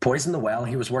manages Poison the Well.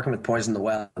 He was working with Poison the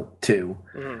Well too,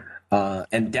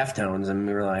 and Deftones. And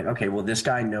we were like, okay, well, this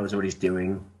guy knows what he's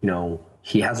doing.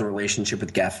 He has a relationship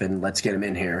with Geffen. Let's get him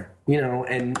in here.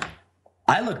 And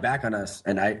I look back on us,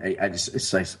 and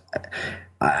it's like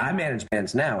I manage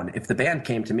bands now, and if the band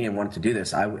came to me and wanted to do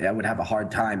this, I would have a hard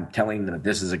time telling them that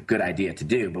this is a good idea to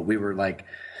do. But we were like.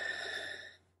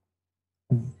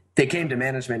 They came to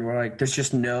management and we're like, there's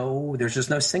just no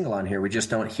single on here. We just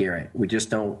don't hear it. We just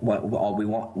don't. What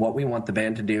we want the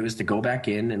band to do is to go back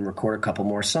in and record a couple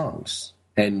more songs.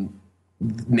 And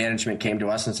management came to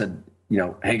us and said,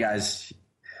 hey guys,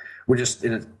 we're just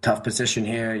in a tough position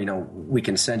here. We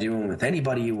can send you in with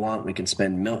anybody you want. We can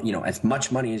spend as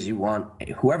much money as you want,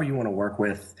 whoever you want to work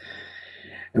with.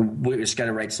 And we just got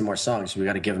to write some more songs. We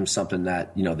got to give them something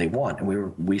that they want.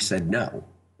 And we said no.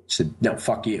 Said, no,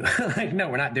 fuck you. Like, no,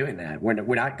 we're not doing that.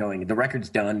 We're not going. The record's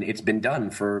done. It's been done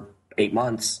for 8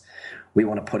 months. We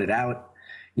want to put it out.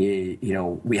 We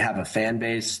have a fan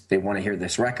base. They want to hear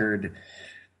this record.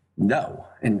 No.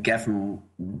 And Geffen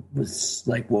was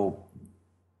like, well,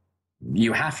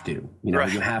 you have to.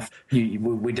 Right. You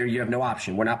have no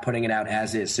option. We're not putting it out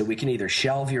as is. So we can either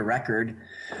shelve your record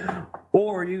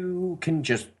or you can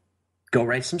just go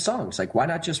write some songs. Like, why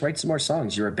not just write some more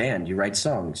songs? You're a band. You write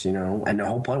songs, And the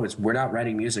whole point was we're not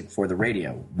writing music for the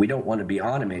radio. We don't want to be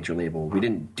on a major label. We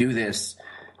didn't do this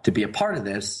to be a part of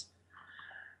this.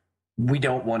 We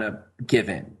don't want to give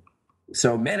in.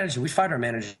 So we fired our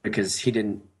manager because he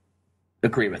didn't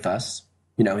agree with us.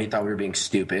 He thought we were being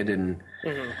stupid. And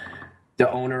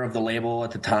the owner of the label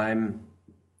at the time,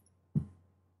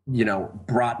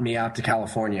 brought me out to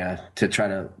California to try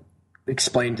to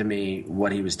explained to me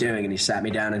what he was doing, and he sat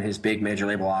me down in his big major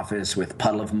label office with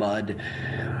puddle of mud,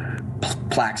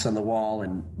 plaques on the wall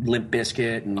and Limp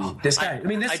Bizkit and this guy.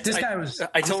 This guy was.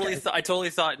 I totally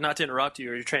thought, not to interrupt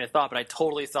you or your train of thought, but I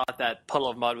totally thought that Puddle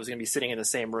of Mudd was going to be sitting in the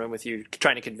same room with you,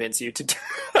 trying to convince you to.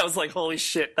 I was like, holy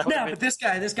shit! But this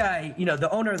guy, the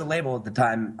owner of the label at the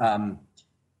time,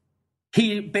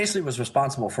 he basically was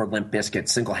responsible for Limp Bizkit,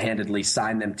 single-handedly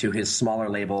signed them to his smaller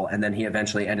label, and then he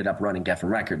eventually ended up running Geffen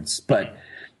Records. But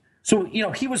so,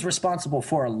 he was responsible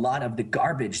for a lot of the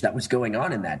garbage that was going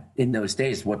on in those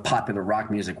days, what popular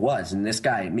rock music was. And this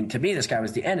guy, to me, this guy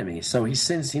was the enemy. So he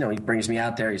brings me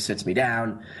out there, he sits me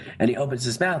down, and he opens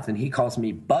his mouth and he calls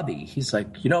me Bubby. He's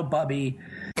like, Bubby.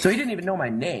 So he didn't even know my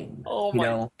name. Oh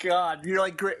my God. You're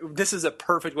like, great. This is a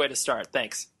perfect way to start.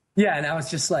 Thanks. Yeah, and I was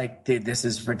just like, dude, this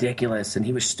is ridiculous. And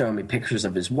he was showing me pictures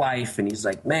of his wife, and he's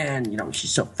like, man,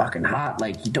 she's so fucking hot.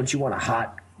 Like, don't you want a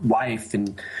hot wife?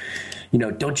 And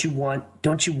don't you want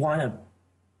to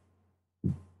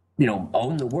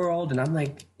own the world? And I'm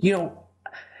like,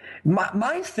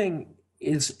 my thing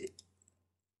is,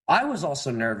 I was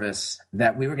also nervous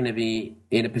that we were going to be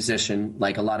in a position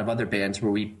like a lot of other bands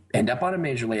where we end up on a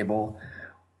major label,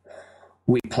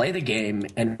 we play the game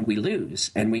and we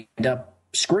lose and we end up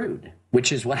screwed,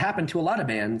 which is what happened to a lot of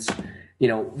bands,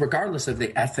 regardless of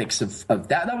the ethics of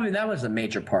that. That was a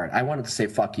major part. I wanted to say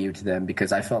fuck you to them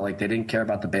because I felt like they didn't care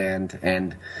about the band,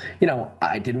 and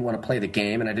I didn't want to play the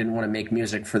game and I didn't want to make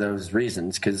music for those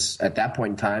reasons, because at that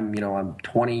point in time, I'm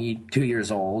 22 years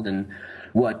old, and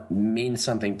what means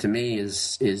something to me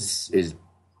is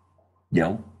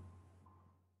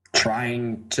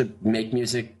trying to make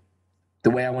music the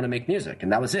way I want to make music,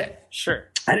 and that was it. Sure.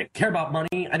 I didn't care about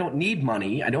money. I don't need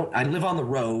money. I live on the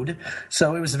road.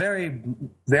 So it was a very,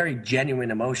 very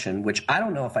genuine emotion, which I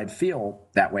don't know if I'd feel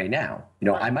that way now.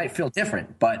 I might feel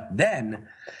different, but then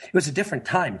it was a different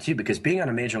time too, because being on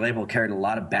a major label carried a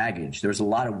lot of baggage. There was a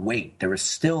lot of weight. There was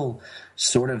still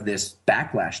sort of this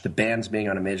backlash to bands being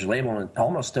on a major label, and it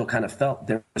almost still kind of felt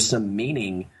there was some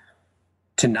meaning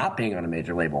to not being on a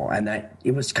major label, and that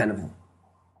it was kind of,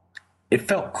 it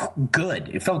felt good.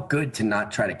 It felt good to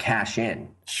not try to cash in.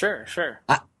 Sure.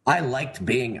 I liked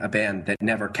being a band that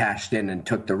never cashed in and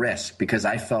took the risk, because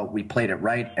I felt we played it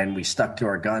right and we stuck to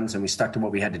our guns and we stuck to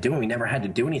what we had to do, and we never had to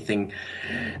do anything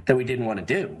that we didn't want to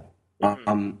do.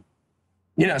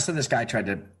 Mm-hmm. So this guy tried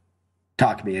to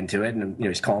talk me into it, and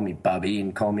he's calling me Bubby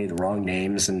and calling me the wrong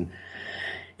names, and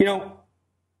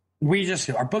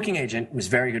our booking agent was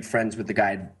very good friends with the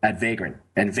guy at Vagrant,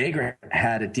 and Vagrant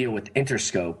had a deal with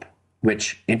Interscope,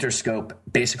 which Interscope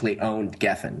basically owned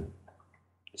Geffen.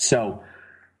 So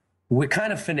we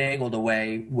kind of finagled a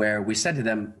way where we said to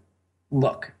them,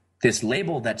 look, this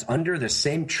label that's under the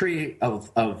same tree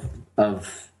of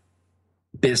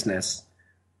business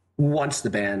wants the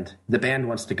band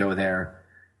wants to go there,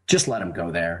 just let them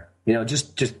go there.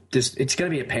 Just it's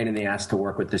going to be a pain in the ass to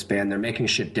work with this band. They're making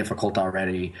shit difficult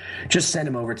already. Just send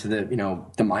them over to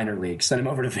the minor leagues. Send them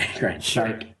over to Vagrant.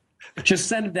 Sure. Just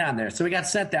send them down there. So we got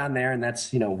sent down there, and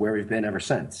that's where we've been ever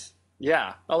since.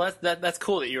 Yeah. Oh, that's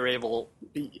cool that you were able.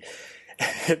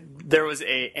 There was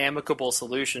a amicable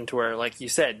solution to where, like you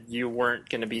said, you weren't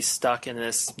going to be stuck in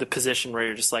the position where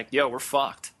you're just like, yo, we're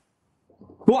fucked.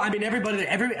 Well,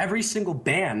 every single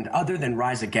band other than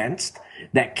Rise Against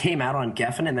that came out on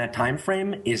Geffen in that time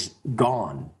frame is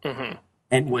gone, mm-hmm.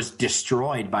 and was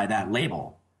destroyed by that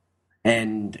label,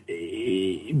 and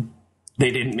they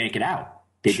didn't make it out.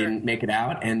 They didn't make it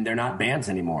out, and they're not bands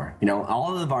anymore.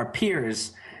 All of our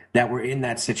peers that were in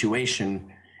that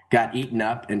situation got eaten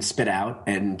up and spit out,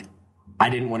 and I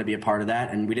didn't want to be a part of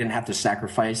that, and we didn't have to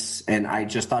sacrifice, and I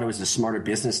just thought it was a smarter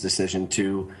business decision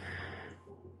to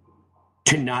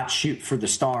not shoot for the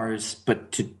stars,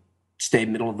 but to stay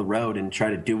middle of the road and try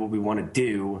to do what we want to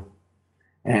do.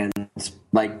 And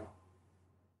I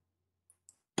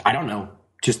don't know,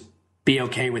 just be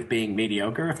okay with being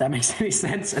mediocre, if that makes any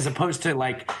sense, as opposed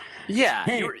to yeah,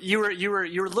 hey, you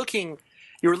were looking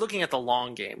at the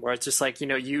long game, where it's just like,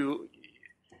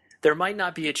 there might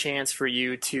not be a chance for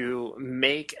you to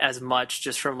make as much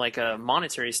just from a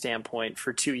monetary standpoint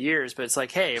for 2 years, but it's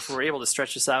like, hey, if we're able to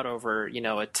stretch this out over,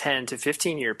 a 10 to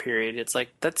 15 year period, it's like,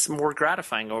 that's more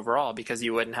gratifying overall, because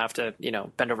you wouldn't have to,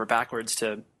 bend over backwards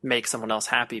to make someone else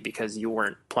happy because you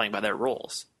weren't playing by their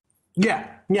rules. Yeah.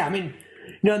 I mean,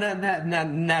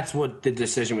 that's what the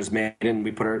decision was made, and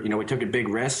we put we took a big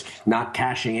risk not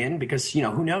cashing in, because,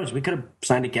 who knows, we could have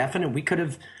signed to Geffen and we could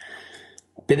have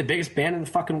been the biggest band in the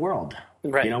fucking world.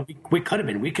 Right. We could have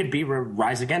been. We could be where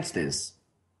Rise Against is.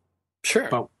 Sure.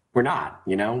 But we're not,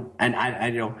 and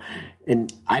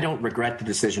and I don't regret the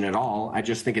decision at all. I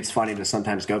just think it's funny to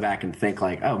sometimes go back and think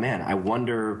like, oh man, I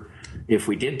wonder if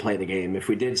we did play the game, if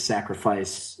we did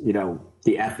sacrifice,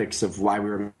 the ethics of why we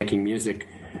were making music,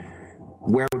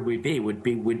 where would we be? Would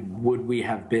we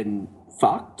have been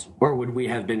fucked, or would we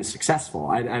have been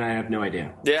successful? And I have no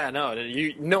idea. Yeah,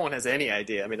 no one has any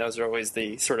idea. I mean, those are always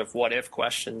the sort of what if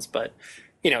questions, but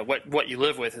what you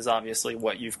live with is obviously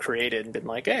what you've created and been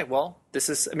like, hey, well, this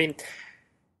is, I mean,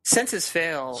 Senses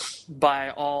Fail by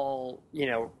all,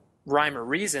 rhyme or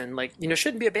reason, like,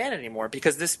 shouldn't be a band anymore,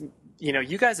 because this,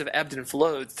 you guys have ebbed and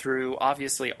flowed through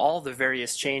obviously all the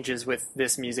various changes with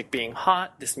this music being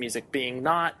hot, this music being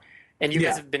not, and you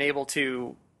guys have been able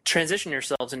to transition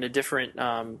yourselves into different,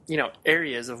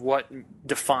 areas of what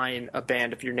define a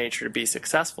band of your nature to be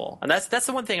successful. And that's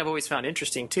the one thing I've always found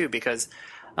interesting too, because,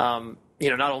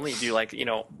 not only do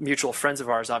mutual friends of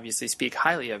ours obviously speak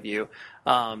highly of you.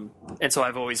 And so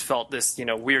I've always felt this,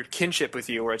 weird kinship with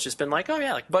you, where it's just been like, oh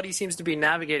yeah, like Buddy seems to be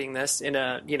navigating this in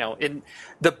in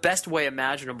the best way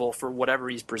imaginable for whatever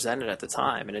he's presented at the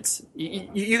time. And it's,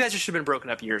 you guys just should have been broken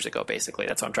up years ago, basically.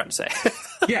 That's what I'm trying to say.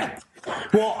 Yeah.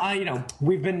 Well,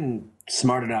 we've been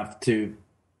smart enough to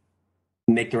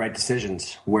make the right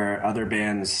decisions where other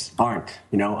bands aren't.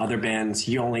 Other bands,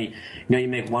 you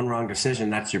make one wrong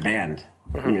decision, that's your band.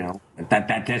 Mm-hmm.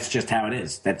 That's just how it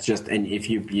is. That's just, and if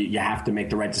you have to make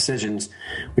the right decisions,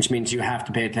 which means you have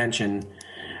to pay attention.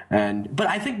 But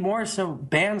I think more so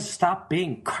bands stop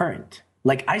being current.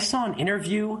 Like, I saw an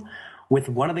interview with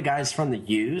one of the guys from The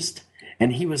Used,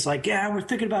 and he was like, yeah, we're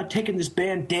thinking about taking this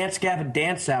band Dance Gavin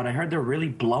Dance out. I heard they're really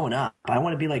blowing up. I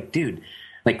want to be like, dude,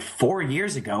 like 4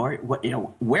 years ago, or what,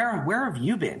 where have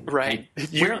you been? Right.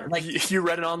 You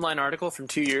read an online article from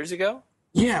 2 years ago?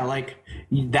 Yeah, like,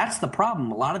 that's the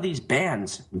problem. A lot of these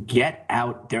bands get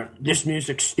out there. This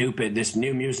music's stupid. This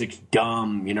new music's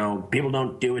dumb. People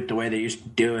don't do it the way they used to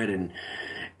do it, and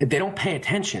they don't pay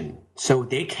attention. So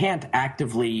they can't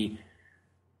actively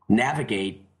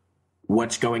navigate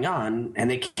what's going on, and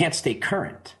they can't stay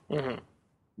current.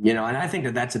 Mm-hmm. And I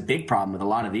think that's a big problem with a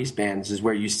lot of these bands, is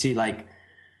where you see, like,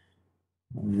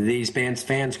 these bands'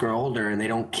 fans grow older and they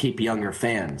don't keep younger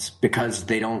fans because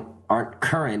they aren't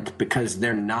current, because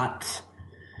they're not,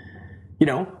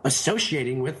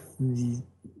 associating with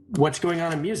what's going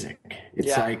on in music.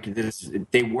 It's like this,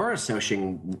 they were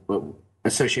associating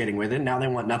with it. Now they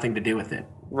want nothing to do with it.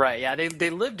 Right. Yeah. They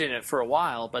lived in it for a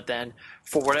while, but then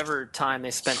for whatever time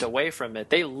they spent away from it,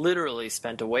 they literally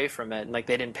spent away from it, and like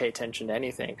they didn't pay attention to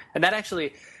anything. And that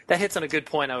hits on a good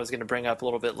point I was going to bring up a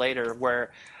little bit later,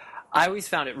 where I always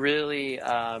found it really,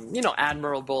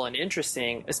 admirable and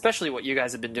interesting, especially what you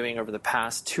guys have been doing over the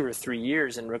past 2 or 3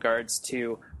 years in regards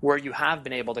to where you have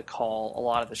been able to call a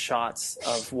lot of the shots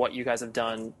of what you guys have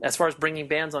done as far as bringing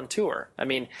bands on tour. I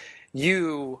mean,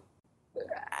 you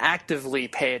actively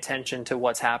pay attention to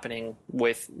what's happening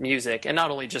with music, and not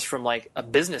only just from like a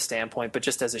business standpoint, but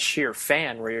just as a sheer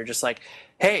fan, where you're just like,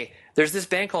 hey, there's this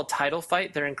band called Title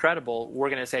Fight. They're incredible. We're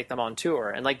going to take them on tour.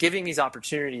 And like giving these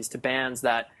opportunities to bands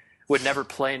that would never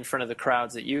play in front of the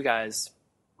crowds that you guys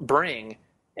bring.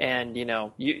 And,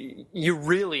 you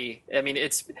really, I mean,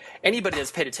 it's anybody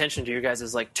that's paid attention to you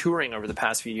guys' like touring over the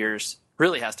past few years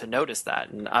really has to notice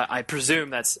that. And I presume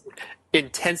that's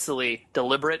intensely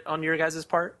deliberate on your guys'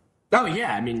 part. Oh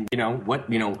yeah. I mean, but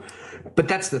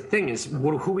that's the thing is, who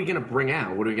are we going to bring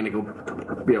out? What are we going to go,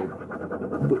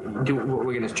 are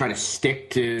we going to try to stick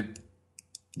to,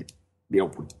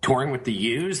 touring with The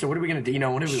Used, or what are we going to do?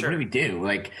 What do we do?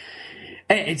 Like,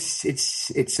 you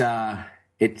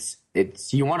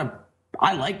want to,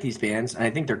 I like these bands and I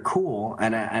think they're cool,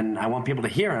 and I want people to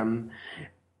hear them.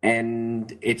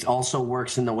 And it also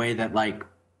works in the way that like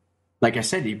I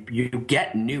said, you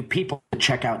get new people to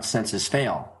check out Senses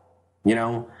Fail.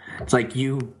 It's like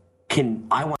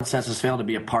I want Senses Fail to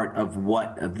be a part of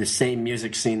the same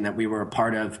music scene that we were a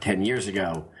part of 10 years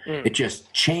ago. It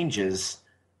just changes.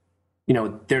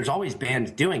 There's always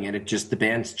bands doing it. It just, the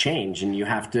bands change, and you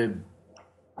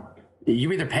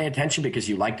either pay attention because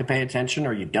you like to pay attention,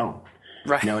 or you don't.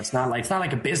 Right. It's not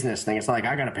like a business thing. It's not like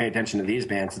I got to pay attention to these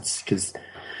bands. It's because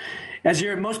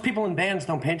most people in bands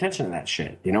don't pay attention to that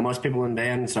shit. Most people in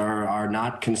bands are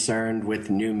not concerned with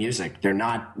new music. They're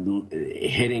not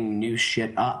hitting new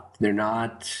shit up. They're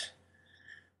not,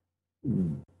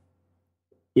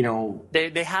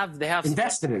 they have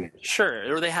invested in it.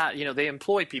 Sure. Or they have, they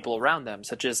employ people around them,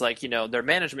 such as like, their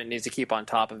management needs to keep on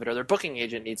top of it, or their booking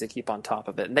agent needs to keep on top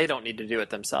of it, and they don't need to do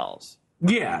it themselves.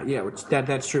 Yeah,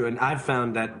 that's true. And I've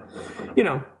found that,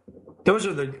 those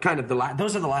are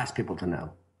the last people to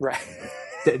know. Right.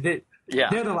 Yeah.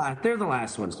 They're the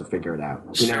last ones to figure it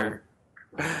out. You know?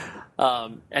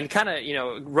 And kind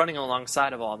of, running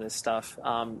alongside of all this stuff,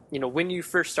 when you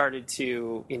first started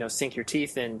to, sink your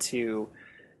teeth into,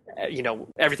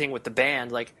 everything with the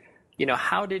band, like,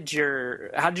 how did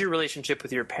your relationship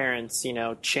with your parents,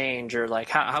 change, or like,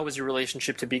 how was your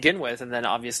relationship to begin with? And then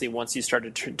obviously once you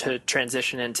started to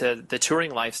transition into the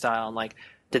touring lifestyle, and like,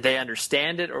 did they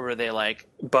understand it, or were they like,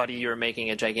 buddy, you're making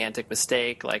a gigantic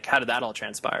mistake? Like, how did that all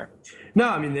transpire? No,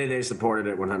 I mean, they supported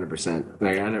it 100%.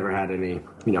 Like, I never had any,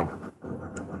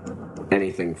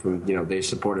 anything from, they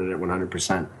supported it 100%.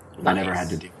 Nice. I never had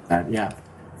to do that. Yeah.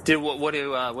 What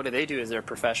do they do as their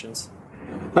professions?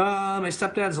 My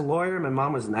stepdad's a lawyer. My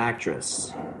mom was an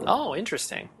actress. Oh,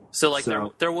 interesting. So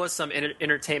there was some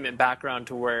entertainment background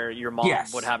to where your mom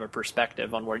would have a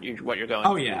perspective on what you're going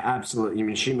Oh, through. Yeah, absolutely. I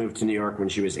mean, she moved to New York when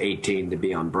she was 18 to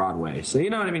be on Broadway. So, you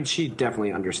know what I mean? She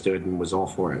definitely understood and was all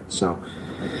for it. So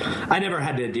I never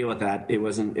had to deal with that. It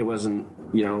wasn't,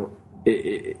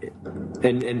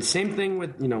 and same thing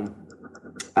with,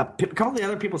 call the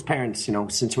other people's parents,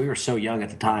 since we were so young at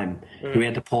the time, we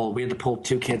had to pull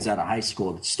 2 kids out of high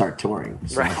school to start touring.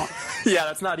 So. Right. Yeah,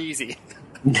 that's not easy.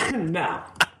 No.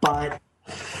 But,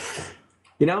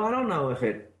 I don't know if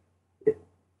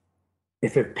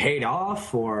it paid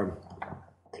off, or,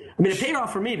 I mean, it paid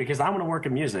off for me because I want to work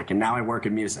in music, and now I work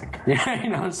in music.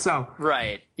 So.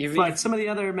 Right. But some of the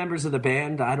other members of the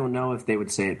band, I don't know if they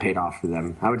would say it paid off for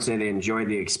them. I would say they enjoyed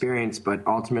the experience, but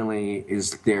ultimately,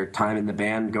 is their time in the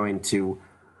band going to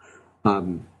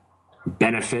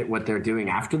benefit what they're doing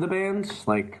after the band?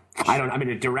 Like,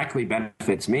 it directly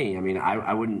benefits me. I mean,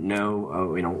 I wouldn't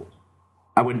know,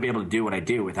 I wouldn't be able to do what I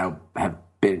do without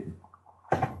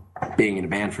being in a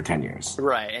band for 10 years.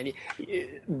 Right.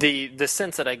 And the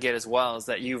sense that I get as well is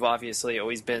that you've obviously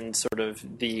always been sort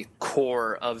of the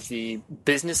core of the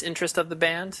business interest of the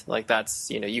band. Like,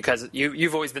 that's,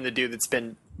 you've always been the dude that's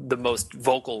been the most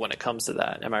vocal when it comes to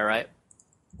that. Am I right?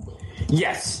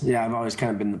 Yes. Yeah, I've always kind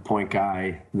of been the point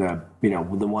guy, the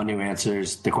one who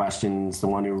answers the questions, the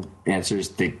one who answers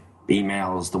the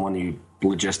emails, the one who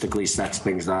logistically sets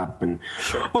things up. And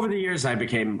over the years, I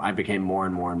became more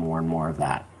and more and more and more of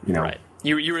that. Right.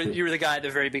 You were the guy at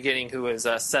the very beginning who was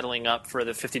settling up for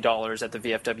the $50 at the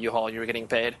VFW hall. You were getting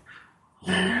paid.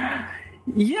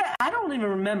 Yeah, I don't even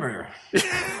remember.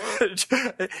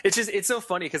 It's so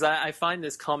funny because I find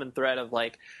this common thread of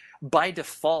like, by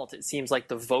default, it seems like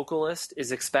the vocalist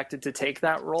is expected to take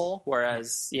that role,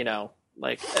 whereas,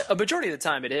 like a majority of the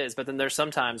time it is, but then there's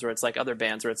some times where it's like other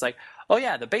bands where it's like, oh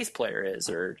yeah, the bass player is,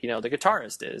 or, the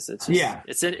guitarist is. It's just,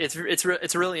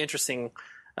 it's really interesting.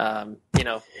 Yeah,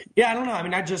 I don't know. I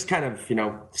mean, I just kind of,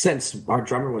 since our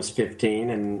drummer was 15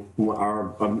 and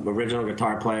our original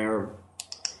guitar player,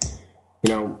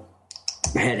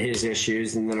 had his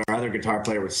issues, and then our other guitar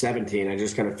player was 17, I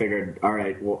just kind of figured, all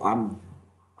right, well, I'm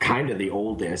kind of the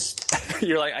oldest.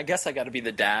 You're like, I guess I got to be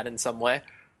the dad in some way.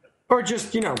 Or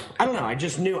just, I don't know. I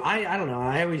just knew, I don't know.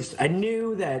 I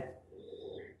knew that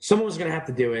someone was going to have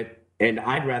to do it, and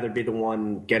I'd rather be the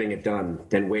one getting it done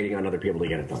than waiting on other people to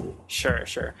get it done. Sure.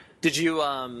 Did you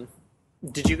go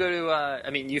to,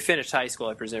 you finished high school,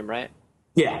 I presume, right?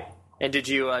 Yeah. And did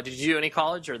you do any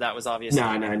college, or that was obviously? No,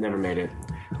 I never made it.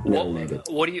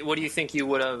 What do you think you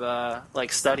would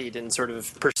have studied and sort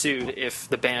of pursued if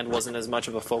the band wasn't as much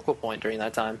of a focal point during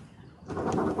that time?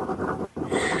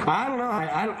 I don't know.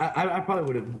 I probably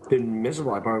would have been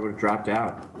miserable. I probably would have dropped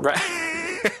out. Right.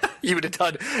 You'd have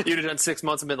done 6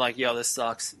 months and been like, "Yo, this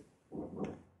sucks."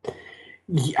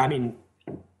 I mean,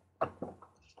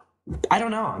 I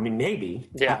don't know. I mean, maybe.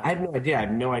 Yeah. I have no idea. I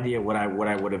have no idea what I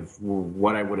would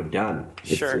have done.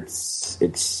 Sure. It's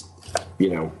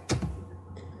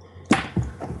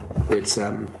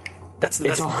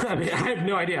That's all. I mean, I have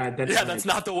no idea. That's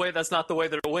not the way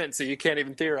that it went. So you can't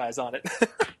even theorize on it.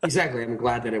 Exactly. I'm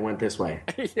glad that it went this way.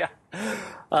 Yeah.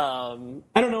 I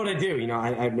don't know what I do.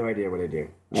 I have no idea what I do.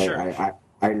 Sure.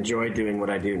 I enjoy doing what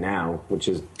I do now, which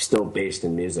is still based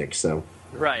in music. So.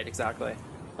 Right. Exactly.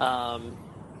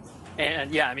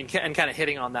 And yeah, I mean, and kind of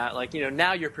hitting on that, like,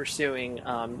 now you're pursuing,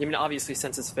 obviously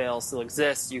Senses Fail still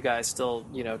exists. You guys still,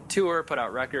 tour, put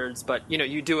out records, but,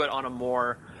 you do it on a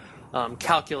more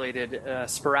calculated,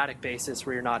 sporadic basis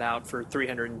where you're not out for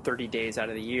 330 days out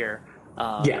of the year.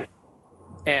 Yeah.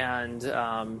 And,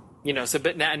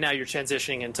 but now you're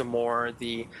transitioning into more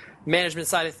the management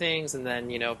side of things, and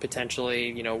then,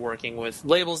 potentially, working with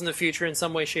labels in the future in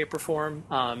some way, shape, or form.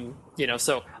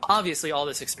 So obviously all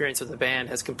this experience with the band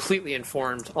has completely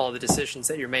informed all the decisions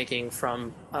that you're making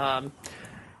from, a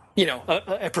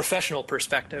professional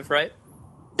perspective, right?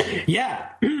 Yeah.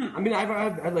 I mean,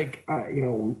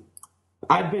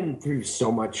 I've been through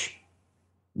so much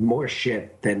more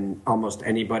shit than almost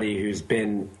anybody who's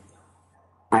been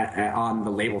on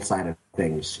the label side of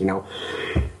things,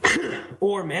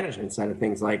 or management side of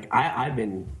things. Like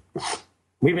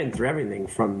we've been through everything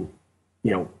from,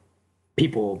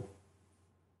 people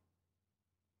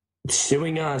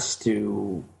suing us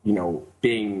to,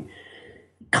 being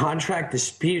contract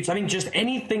disputes. I mean, just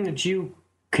anything that you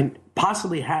can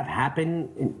possibly have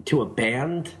happen to a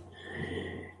band,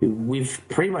 we've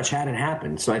pretty much had it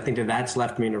happen. So I think that's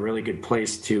left me in a really good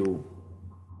place to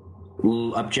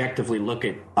objectively look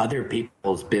at other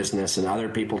people's business and other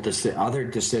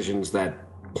decisions that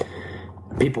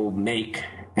people make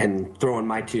and throw in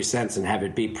my 2 cents and have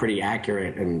it be pretty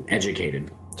accurate and educated.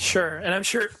 Sure. And I'm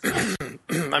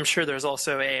sure there's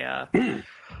also a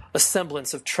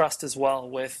semblance of trust as well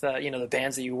with the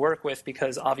bands that you work with,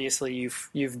 because obviously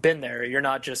you've been there. You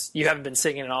haven't been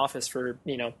sitting in an office for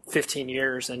 15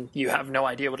 years and you have no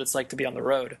idea what it's like to be on the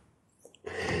road.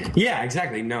 Yeah,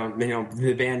 exactly. No,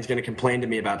 the band's going to complain to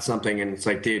me about something, and it's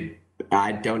like, dude,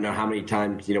 I don't know how many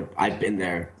times I've been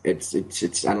there. It's I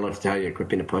don't know what to tell you. Quit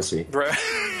being a pussy. Right.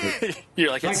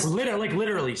 You're like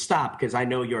literally stop, because I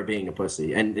know you're being a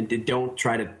pussy, and don't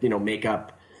try to make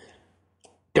up.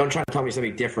 Don't try to tell me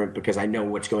something different, because I know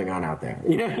what's going on out there.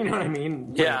 You know what I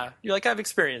mean? Yeah, you're like, I've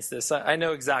experienced this. I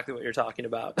know exactly what you're talking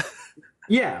about.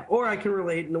 Yeah, or I can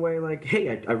relate in a way like, hey,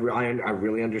 I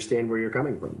really understand where you're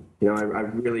coming from. I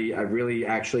really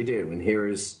actually do. And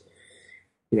here's,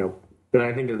 but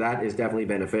I think that is definitely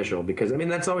beneficial, because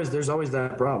there's always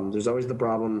that problem. There's always the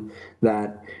problem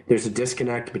that there's a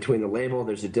disconnect between the label.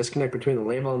 There's a disconnect between the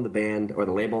label and the band, or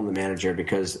the label and the manager,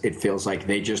 because it feels like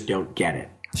they just don't get it.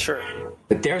 Sure.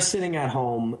 But they're sitting at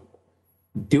home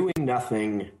doing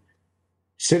nothing,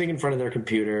 sitting in front of their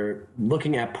computer,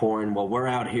 looking at porn while we're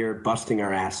out here busting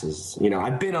our asses.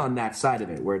 I've been on that side of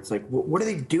it, where it's like, what are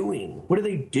they doing? What do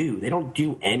they do? They don't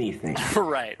do anything.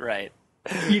 Right.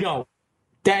 But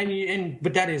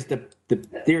that is the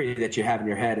theory that you have in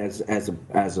your head as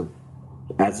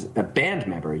a band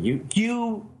member.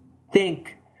 You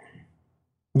think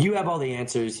you have all the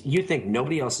answers. You think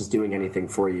nobody else is doing anything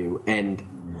for you, and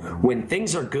when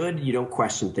things are good, you don't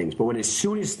question things. But as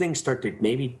soon as things start to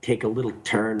maybe take a little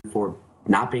turn for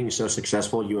not being so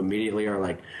successful, you immediately are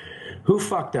like, who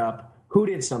fucked up? Who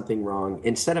did something wrong?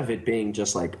 Instead of it being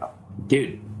just like,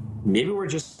 dude, maybe we're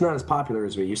just not as popular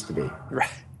as we used to be. Right.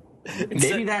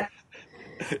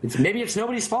 Maybe it's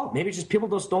nobody's fault. Maybe it's just people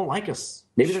just don't like us.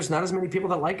 Maybe there's not as many people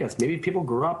that like us. Maybe people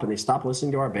grew up and they stopped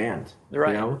listening to our band.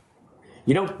 Right.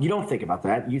 You don't think about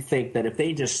that. You think that if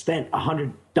they just spent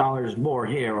 $100 more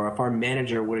here, or if our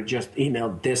manager would have just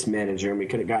emailed this manager and we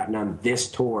could have gotten on this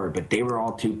tour, but they were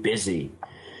all too busy.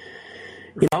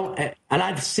 And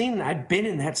I've been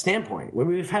in that standpoint when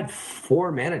we've had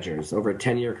 4 managers over a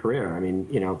 10-year career. I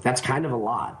mean, that's kind of a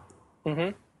lot.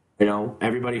 Mm-hmm.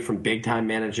 Everybody from big time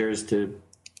managers to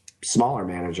smaller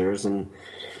managers, and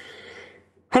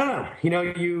I don't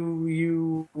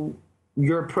know.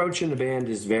 Your approach in the band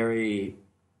is very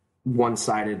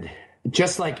one-sided,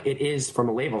 just like it is from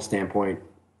a label standpoint,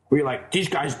 where you're like, these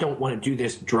guys don't want to do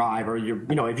this drive, or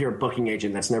if you're a booking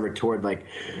agent that's never toured, like,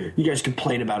 you guys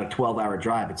complain about a 12-hour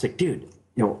drive. It's like, dude,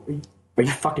 are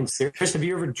you fucking serious? Have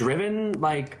you ever driven?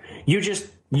 Like,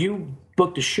 you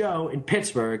booked a show in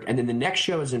Pittsburgh, and then the next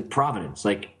show is in Providence.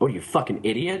 Like, oh, you fucking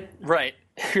idiot. Right.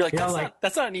 You're like,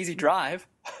 that's not an easy drive.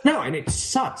 No, and it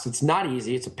sucks. It's not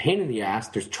easy. It's a pain in the ass.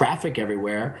 There's traffic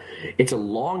everywhere. It's a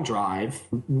long drive.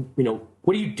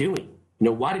 What are you doing?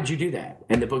 Why did you do that?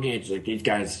 And the booking agents, like, these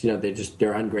guys,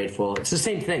 they're ungrateful. It's the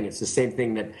same thing. It's the same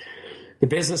thing that the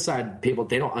business side people,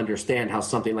 they don't understand how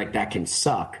something like that can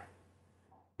suck.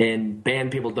 And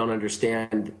band people don't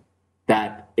understand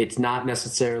that it's not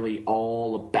necessarily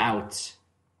all about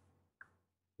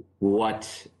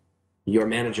what your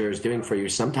manager is doing for you.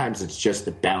 Sometimes it's just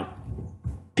about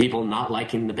people not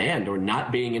liking the band, or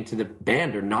not being into the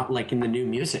band, or not liking the new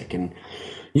music. And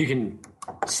you can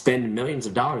spend millions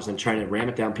of dollars on trying to ram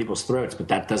it down people's throats,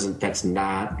 but it's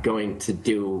not going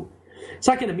to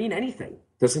mean anything.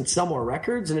 It doesn't sell more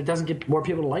records, and it doesn't get more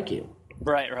people to like you.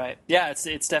 Right. Yeah,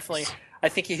 it's definitely, I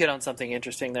think you hit on something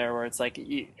interesting there, where it's like,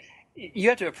 you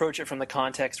have to approach it from the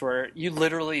context where you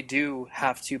literally do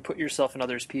have to put yourself in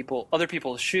other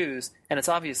people's shoes, and it's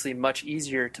obviously much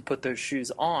easier to put those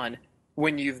shoes on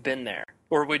when you've been there,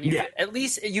 or when you've at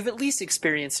least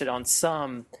experienced it on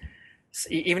some,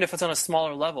 even if it's on a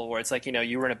smaller level, where it's like,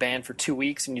 you were in a band for 2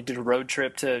 weeks and you did a road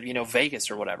trip to, Vegas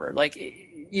or whatever. Like,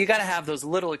 you got to have those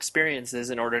little experiences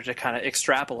in order to kind of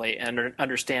extrapolate and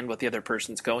understand what the other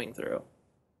person's going through.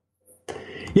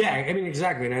 Yeah, I mean,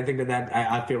 exactly. And I think that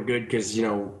I feel good because,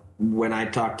 when I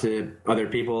talk to other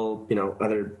people,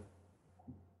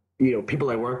 people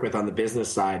I work with on the business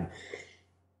side,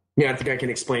 I think I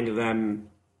can explain to them,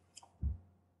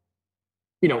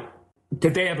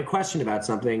 that they have a question about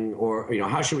something, or,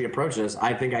 how should we approach this?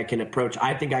 I think I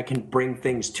can bring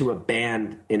things to a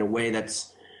band in a way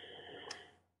that's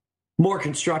more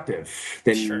constructive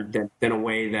than a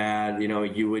way that,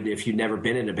 you would, if you'd never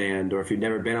been in a band, or if you'd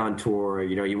never been on tour,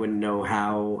 you wouldn't know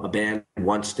how a band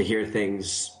wants to hear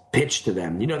things pitched to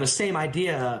them. The same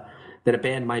idea that a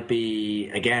band might be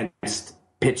against,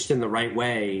 pitched in the right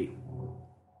way,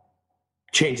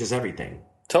 changes everything.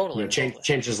 Totally.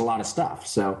 Changes a lot of stuff.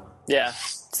 So yeah,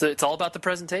 so it's all about the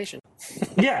presentation.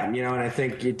 Yeah, and I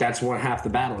think that's half the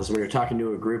battle is when you're talking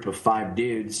to a group of 5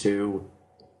 dudes who,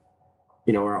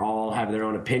 are all have their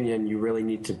own opinion. You really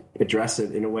need to address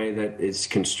it in a way that is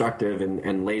constructive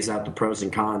and lays out the pros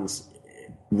and cons,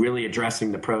 really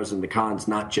addressing the pros and the cons,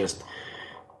 not just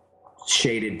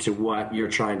shaded to what you're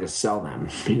trying to sell them.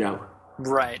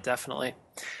 Right, definitely.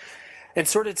 And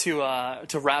sort of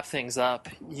to wrap things up,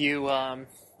 you've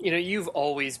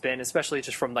always been, especially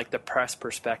just from like the press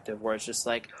perspective, where it's just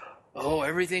like, oh,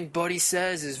 everything Buddy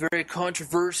says is very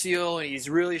controversial, and he's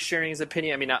really sharing his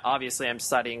opinion. I mean, obviously, I'm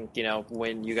citing,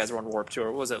 when you guys were on Warped Tour,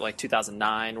 what was it, like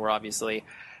 2009, where obviously,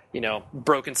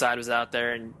 Broken Side was out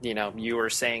there, and, you were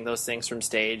saying those things from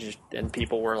stage, and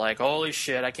people were like, holy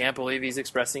shit, I can't believe he's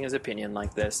expressing his opinion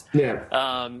like this. Yeah.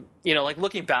 Like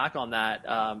looking back on that,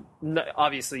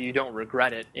 obviously you don't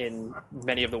regret it in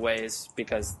many of the ways,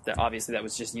 because obviously that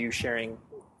was just you sharing,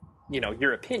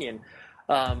 your opinion.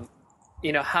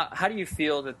 How do you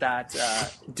feel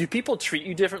that do people treat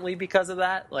you differently because of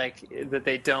that? Like that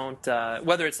they don't,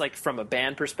 whether it's like from a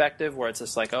band perspective where it's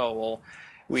just like, oh, well,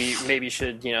 we maybe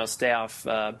should, stay off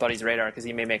Buddy's radar because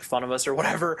he may make fun of us or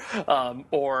whatever.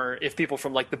 Or if people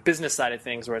from like the business side of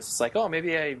things where it's just like, oh,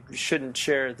 maybe I shouldn't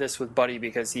share this with Buddy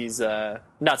because he's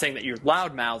not saying that you're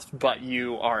loudmouthed, but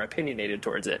you are opinionated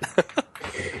towards it.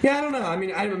 Yeah, I don't know. I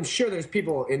mean, I'm sure there's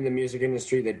people in the music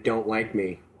industry that don't like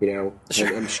me,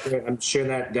 Sure. I'm sure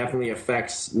that definitely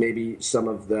affects maybe some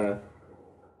of the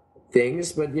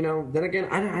things, but then again,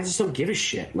 I just don't give a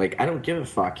shit. Like, I don't give a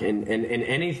fuck. And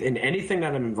anything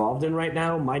that I'm involved in right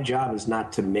now, my job is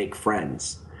not to make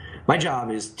friends. My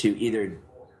job is to either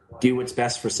do what's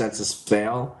best for Senses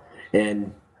Fail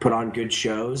and put on good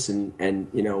shows and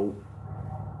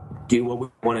do what we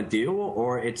want to do,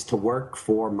 or it's to work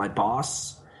for my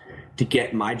boss to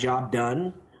get my job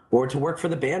done, or to work for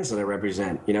the bands that I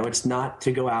represent. It's not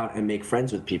to go out and make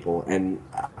friends with people. And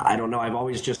I don't know, I've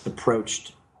always just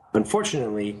approached,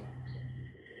 unfortunately,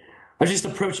 I've just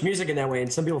approached music in that way,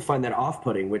 and some people find that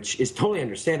off-putting, which is totally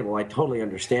understandable. I totally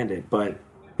understand it. But,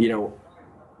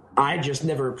 I just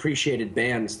never appreciated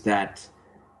bands that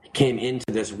came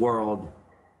into this world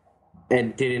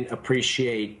and didn't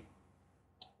appreciate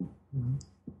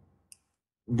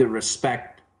the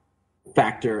respect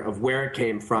factor of where it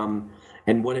came from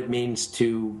and what it means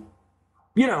to,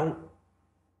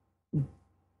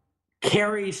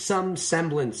 carry some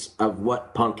semblance of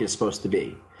what punk is supposed to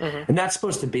be. Mm-hmm. And that's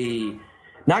supposed to be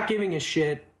not giving a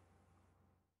shit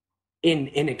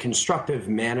in a constructive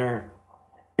manner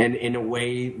and in a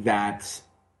way that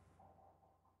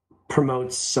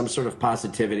promotes some sort of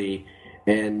positivity.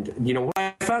 And, what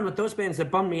I found with those bands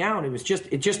that bummed me out,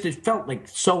 it felt like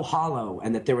so hollow,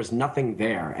 and that there was nothing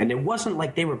there. And it wasn't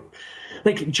like they were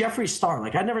like Jeffree Star.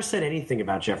 Like, I never said anything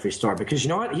about Jeffree Star because, you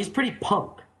know what? He's pretty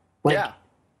punk. Like, yeah.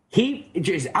 He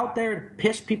is out there to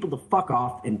piss people the fuck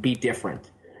off and be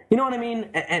different. You know what I mean?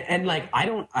 And like, I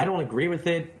don't agree with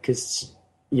it because,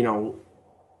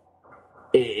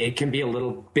 it can be a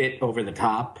little bit over the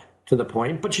top to the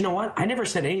point. But you know what? I never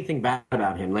said anything bad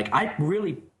about him. Like, I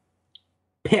really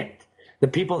picked the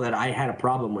people that I had a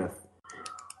problem with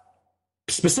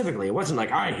specifically. It wasn't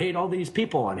like, I hate all these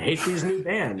people and hate these new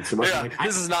bands. It wasn't like,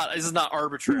 this is not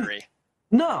arbitrary.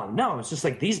 No. It's just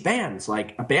like these bands,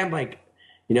 like a band like,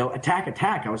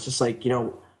 Attack. I was just like,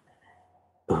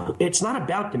 it's not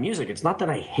about the music. It's not that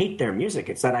I hate their music.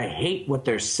 It's that I hate what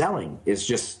they're selling. It's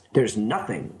just, there's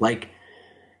nothing. Like,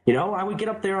 I would get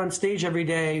up there on stage every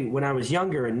day when I was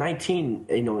younger and 19,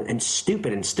 and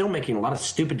stupid and still making a lot of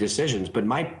stupid decisions. But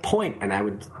my point, and I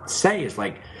would say, is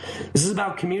like, this is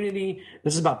about community.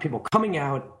 This is about people coming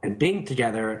out and being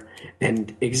together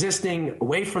and existing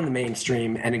away from the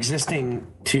mainstream and existing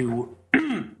to,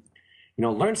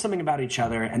 learn something about each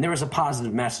other. And there was a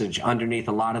positive message underneath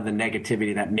a lot of the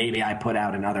negativity that maybe I put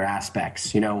out in other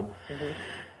aspects,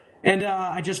 Mm-hmm. And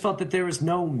I just felt that there was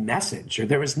no message or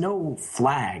there was no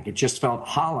flag. It just felt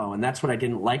hollow, and that's what I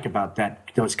didn't like about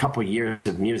those couple years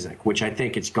of music, which I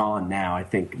think it's gone now.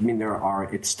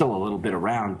 It's still a little bit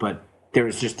around, but there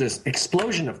was just this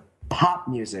explosion of pop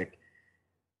music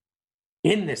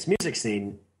in this music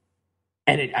scene,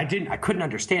 and I couldn't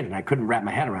understand it. I couldn't wrap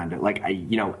my head around it. Like,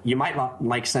 you might not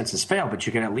like Senses Fail, but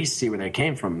you can at least see where they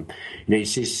came from. You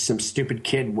see some stupid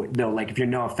kid, like if you're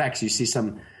NoFX, you see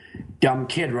some dumb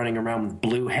kid running around with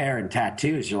blue hair and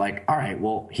tattoos. You're like, all right,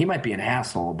 well, he might be an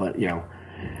asshole, but yeah,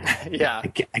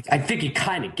 I think he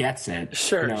kind of gets it.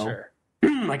 Sure.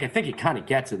 Like, I think he kind of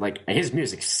gets it. Like, his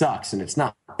music sucks, and it's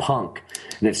not punk,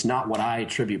 and it's not what I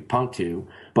attribute punk to.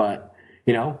 But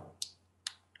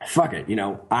fuck it.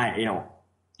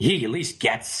 He at least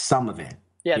gets some of it.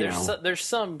 Yeah, there's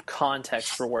some context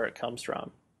for where it comes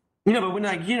from. But when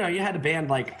you had a band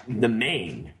like The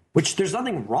Maine. Which there's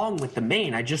nothing wrong with The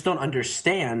Maine. I just don't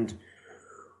understand.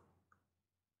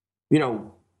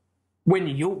 When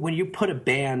you put a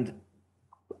band,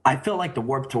 I feel like the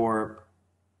Warped Tour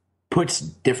puts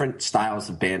different styles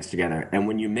of bands together, and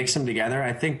when you mix them together,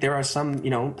 I think there are some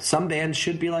bands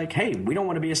should be like, hey, we don't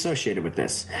want to be associated with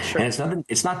this. Sure. And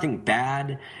it's nothing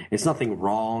bad, it's nothing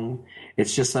wrong.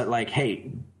 It's just that, like,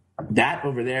 hey, that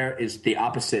over there is the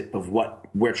opposite of what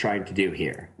we're trying to do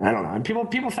here. I don't know. And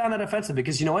people found that offensive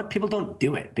because you know what? People don't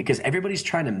do it because everybody's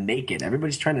trying to make it.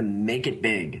 Everybody's trying to make it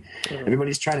big. Mm.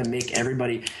 Everybody's trying to make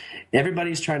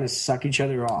everybody's trying to suck each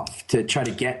other off to try to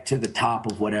get to the top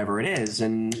of whatever it is.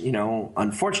 And,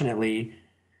 unfortunately,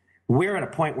 we're at a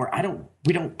point where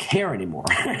we don't care anymore.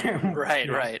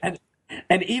 Right.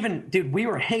 And even, dude, we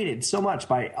were hated so much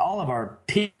by all of our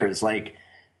peers, like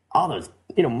all those,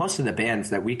 most of the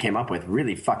bands that we came up with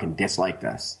really fucking disliked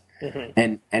us.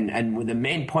 Mm-hmm. And the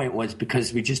main point was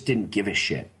because we just didn't give a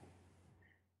shit.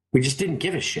 We just didn't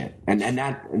give a shit. And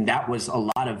that was a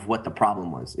lot of what the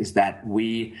problem was, is that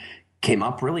we came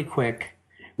up really quick.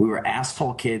 We were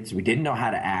asshole kids. We didn't know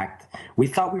how to act. We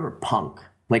thought we were punk.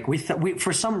 Like,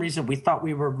 for some reason, we thought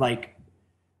we were like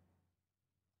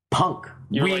punk.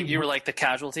 You were like the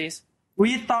Casualties?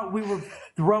 We thought we were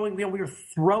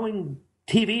throwing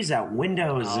TVs out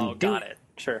windows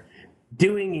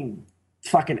doing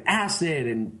fucking acid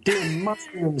and doing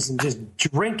mushrooms and just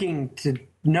drinking to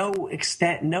no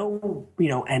extent,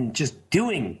 and just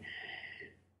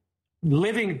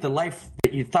living the life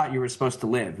that you thought you were supposed to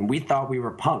live. And we thought we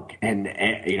were punk. And,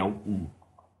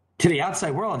 to the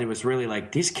outside world, it was really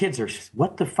like, these kids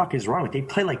what the fuck is wrong with them? They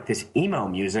play like this emo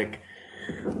music.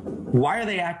 Why are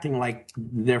they acting like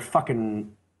they're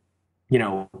fucking,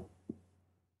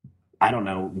 I don't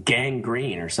know,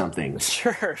 gangrene or something?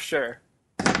 Sure.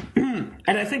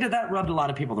 And I think that rubbed a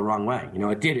lot of people the wrong way.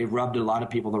 It did. It rubbed a lot of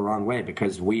people the wrong way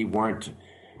because we weren't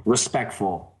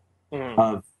respectful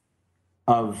of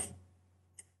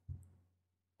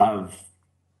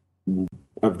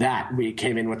that. We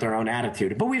came in with our own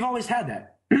attitude, but we've always had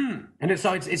that. And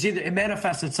so it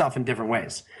manifests itself in different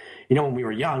ways. When we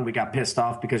were young, we got pissed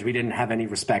off because we didn't have any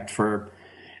respect for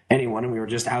anyone, and we were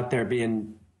just out there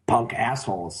being punk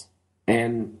assholes.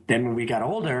 And then when we got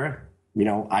older,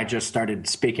 I just started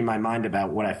speaking my mind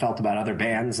about what I felt about other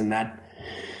bands, and that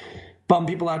bummed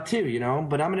people out too,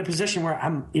 But I'm in a position where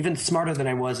I'm even smarter than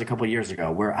I was a couple of years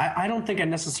ago, where I don't think I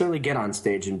necessarily get on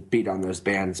stage and beat on those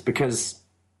bands because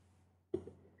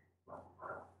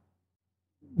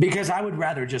I would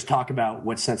rather just talk about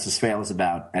what Senses Fail is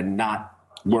about and not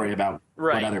worry about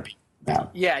what other people are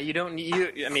about. Yeah,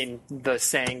 the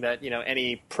saying that,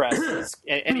 any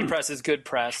press is good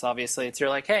press, obviously. You're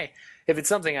like, hey, if it's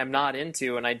something I'm not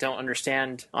into and I don't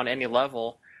understand on any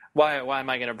level, why am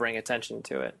I going to bring attention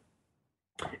to it?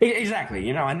 Exactly,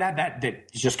 and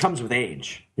that just comes with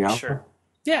age, Sure.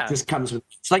 Yeah. Just comes with,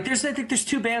 it's like, I think there's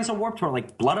two bands on Warped Tour,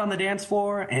 like Blood on the Dance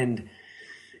Floor and,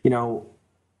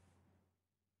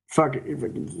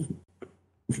 Filthy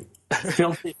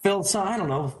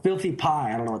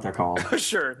Pie. I don't know what they're called.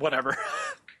 Sure, whatever.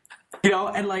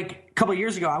 And like a couple of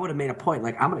years ago, I would have made a point,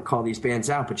 like, I'm going to call these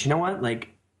bands out, but you know what? Like,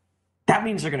 that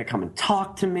means they're going to come and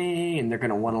talk to me, and they're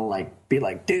going to want to like be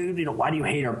like, dude, why do you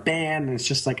hate our band? And it's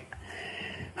just like,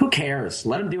 who cares?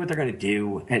 Let them do what they're going to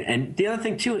do. And the other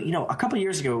thing too, a couple of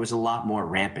years ago, it was a lot more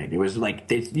rampant. It was like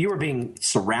you were being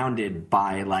surrounded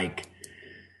by like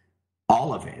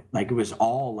all of it. Like, it was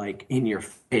all like in your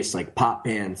face, like pop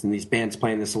bands and these bands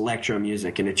playing this electro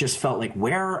music. And it just felt like,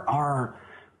 now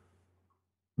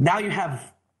you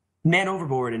have Man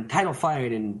Overboard and Title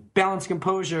Fight and Balance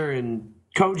Composure and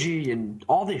Koji and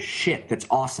all this shit that's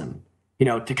awesome,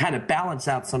 to kind of balance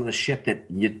out some of the shit that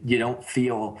you don't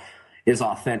feel is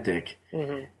authentic.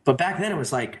 Mm-hmm. But back then it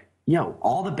was like,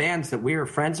 all the bands that we were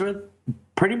friends with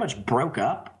pretty much broke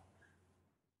up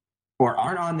or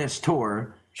aren't on this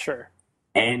tour. Sure.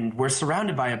 And we're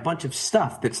surrounded by a bunch of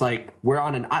stuff that's like we're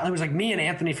on an island. It was like me and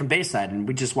Anthony from Bayside, and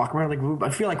we just walk around like I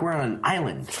feel like we're on an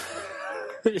island.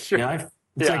 Sure.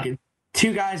 It's like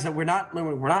two guys that we're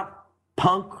not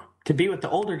punk to be with the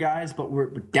older guys, but we're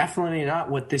definitely not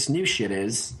what this new shit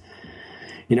is.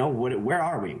 Where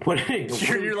are we?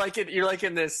 You're like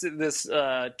in this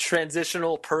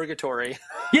transitional purgatory.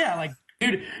 Yeah, like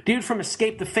dude from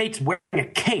Escape the Fates wearing a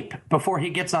cape before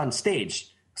he gets on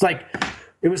stage.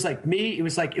 It was like me. It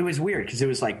was weird because it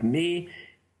was like me,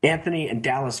 Anthony, and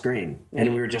Dallas Green,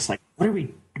 and we were just like,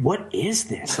 what is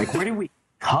this? Like, where did we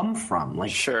come from?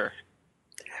 Like, sure.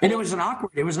 And it was an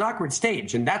awkward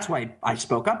stage, and that's why I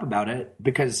spoke up about it,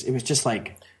 because it was just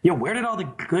like, where did all the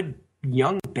good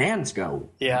young bands go?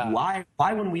 Yeah. Why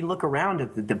when we look around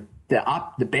at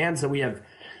the bands that we have,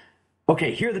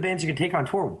 okay, here are the bands you can take on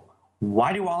tour.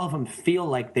 Why do all of them feel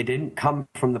like they didn't come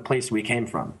from the place we came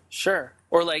from? Sure.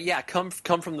 Or like, come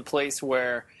from the place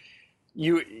where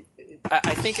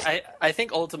I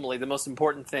think ultimately the most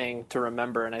important thing to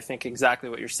remember, and I think exactly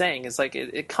what you're saying, is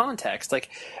like context. Like,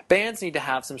 bands need to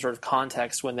have some sort of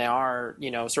context when they are,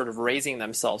 sort of raising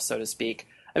themselves, so to speak.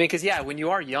 I mean, because when you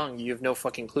are young, you have no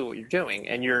fucking clue what you're doing,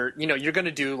 and you're going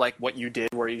to do like what you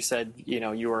did, where you said,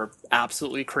 you were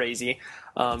absolutely crazy,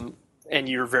 and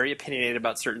you're very opinionated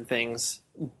about certain things.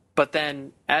 But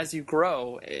then as you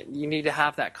grow, you need to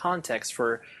have that context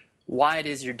for why it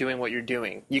is you're doing what you're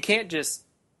doing. You can't just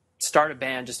start a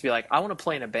band just to be like, I want to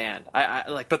play in a band.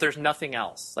 But there's nothing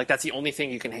else. Like, that's the only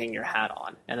thing you can hang your hat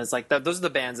on. And it's like, those are the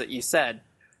bands that you said,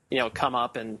 come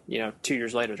up and, 2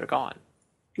 years later they're gone.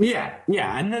 Yeah.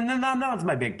 And then that's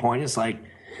my big point. It's like,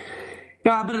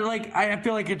 no, but like I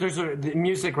feel like there's the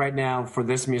music right now for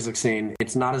this music scene.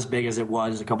 It's not as big as it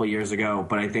was a couple of years ago,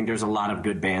 but I think there's a lot of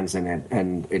good bands in it,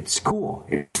 and it's cool.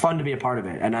 It's fun to be a part of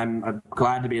it, and I'm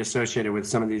glad to be associated with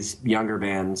some of these younger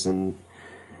bands. And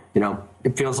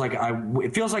it feels like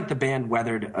the band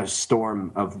weathered a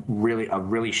storm of a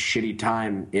really shitty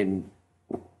time in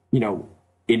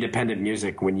independent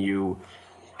music, when you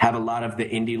have a lot of the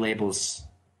indie labels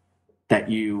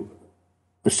that you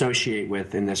associate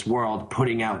with in this world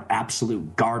putting out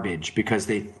absolute garbage because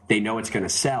they know it's going to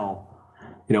sell,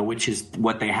 which is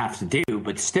what they have to do.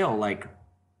 But still, like,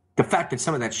 the fact that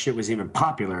some of that shit was even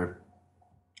popular,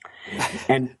 but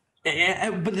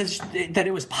that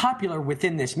it was popular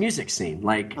within this music scene,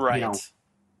 like, right.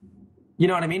 You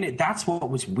know what I mean? That's what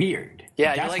was weird.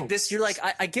 Yeah, you're like,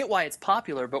 I get why it's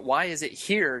popular, but why is it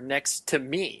here next to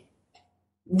me?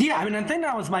 Yeah, I mean, I think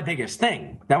that was my biggest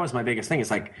thing. It's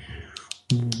like,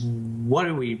 what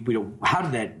do how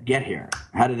did that get here?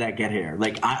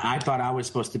 Like, I thought I was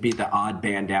supposed to be the odd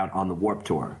band out on the Warped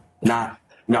Tour. I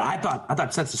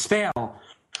thought Census Fail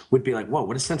would be like, whoa,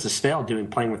 what is Census Fail doing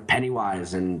playing with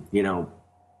Pennywise? And,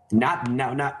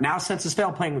 now Census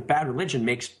Fail playing with Bad Religion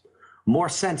makes more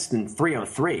sense than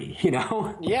 303,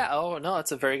 Yeah, oh, no,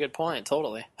 that's a very good point,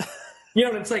 totally.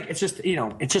 It's like, it was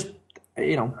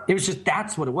just,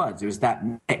 that's what it was. It was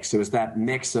that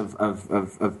mix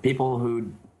of people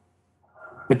who,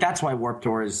 but that's why Warped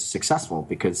Tour is successful,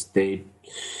 because they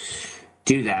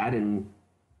do that. And,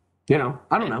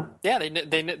 I don't know. Yeah.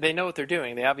 They know what they're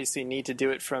doing. They obviously need to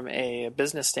do it from a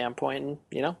business standpoint,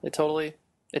 and, it totally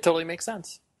makes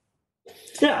sense.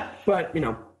 Yeah. But,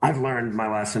 I've learned my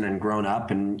lesson and grown up,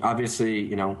 and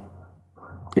obviously,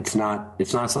 it's not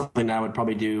something that I would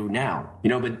probably do now,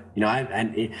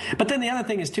 but then the other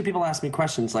thing is, too, people ask me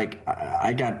questions like,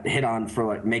 I got hit on for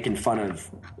like making fun of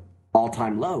All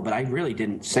Time Low, but I really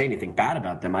didn't say anything bad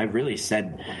about them. I really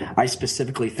said, I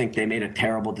specifically think they made a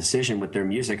terrible decision with their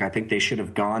music. I think they should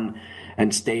have gone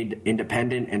and stayed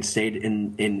independent and stayed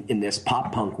in this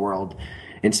pop punk world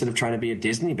instead of trying to be a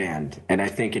Disney band. And I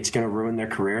think it's going to ruin their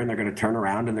career, and they're going to turn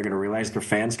around and they're going to realize their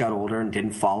fans got older and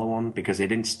didn't follow them because they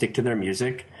didn't stick to their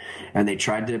music, and they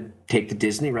tried to take the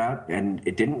Disney route and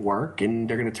it didn't work, and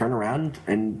they're going to turn around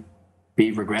and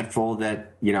be regretful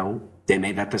that, they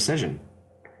made that decision.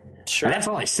 Sure. And that's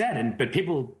all I said. But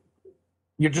people,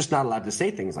 you're just not allowed to say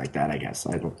things like that, I guess.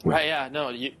 I don't. Right? Yeah.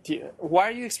 No. Why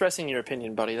are you expressing your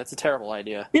opinion, buddy? That's a terrible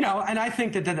idea. And I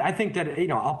think that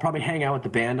I'll probably hang out with the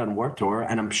band on Warped Tour,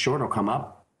 and I'm sure it'll come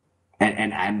up,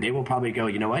 and they will probably go,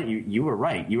 you know what, you were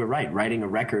right. You were right. Writing a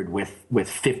record with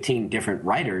 15 different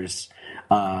writers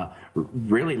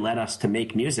really led us to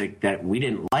make music that we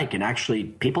didn't like, and actually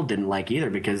people didn't like either,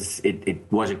 because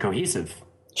it wasn't cohesive.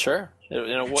 Sure.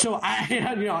 So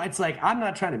it's like, I'm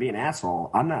not trying to be an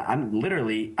asshole.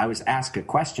 I was asked a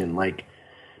question like,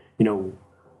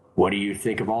 what do you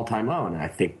think of All Time Low? And I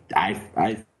think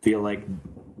feel like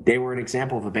they were an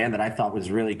example of a band that I thought was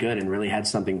really good and really had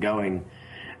something going,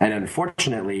 and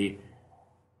unfortunately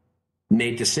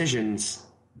made decisions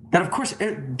that, of course,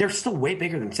 they're still way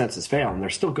bigger than Senses Fail, and they're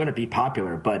still going to be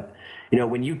popular. But, you know,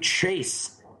 when you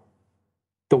chase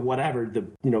the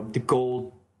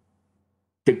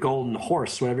golden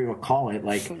horse, whatever you want to call it,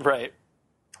 like, right,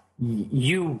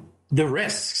 the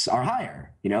risks are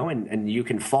higher, you know, and you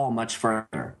can fall much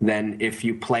further than if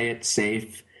you play it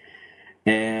safe,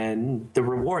 and the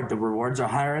rewards are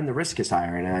higher and the risk is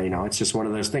higher. And, you know, it's just one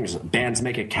of those things. Bands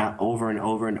make it count over and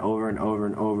over and over and over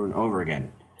and over and over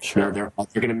again. Sure. You know,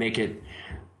 they're going to make it.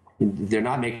 They're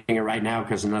not making it right now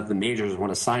because none of the majors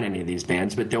want to sign any of these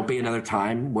bands, but there'll be another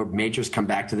time where majors come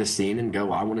back to the scene and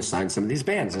go, I want to sign some of these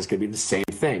bands. It's going to be the same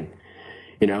thing.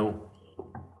 You know,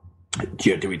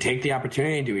 do we take the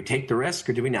opportunity? Do we take the risk,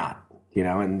 or do we not? You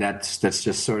know, and that's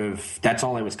just sort of, that's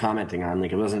all I was commenting on.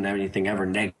 Like, it wasn't anything ever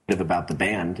negative about the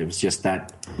band. It was just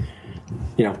that,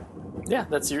 you know. Yeah,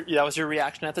 that was your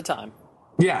reaction at the time.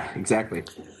 Yeah, exactly.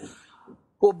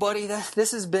 Well, buddy,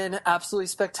 this has been absolutely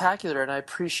spectacular, and I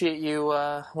appreciate you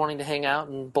wanting to hang out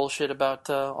and bullshit about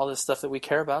all this stuff that we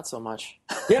care about so much.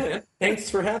 Yeah, man. Thanks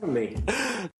for having me.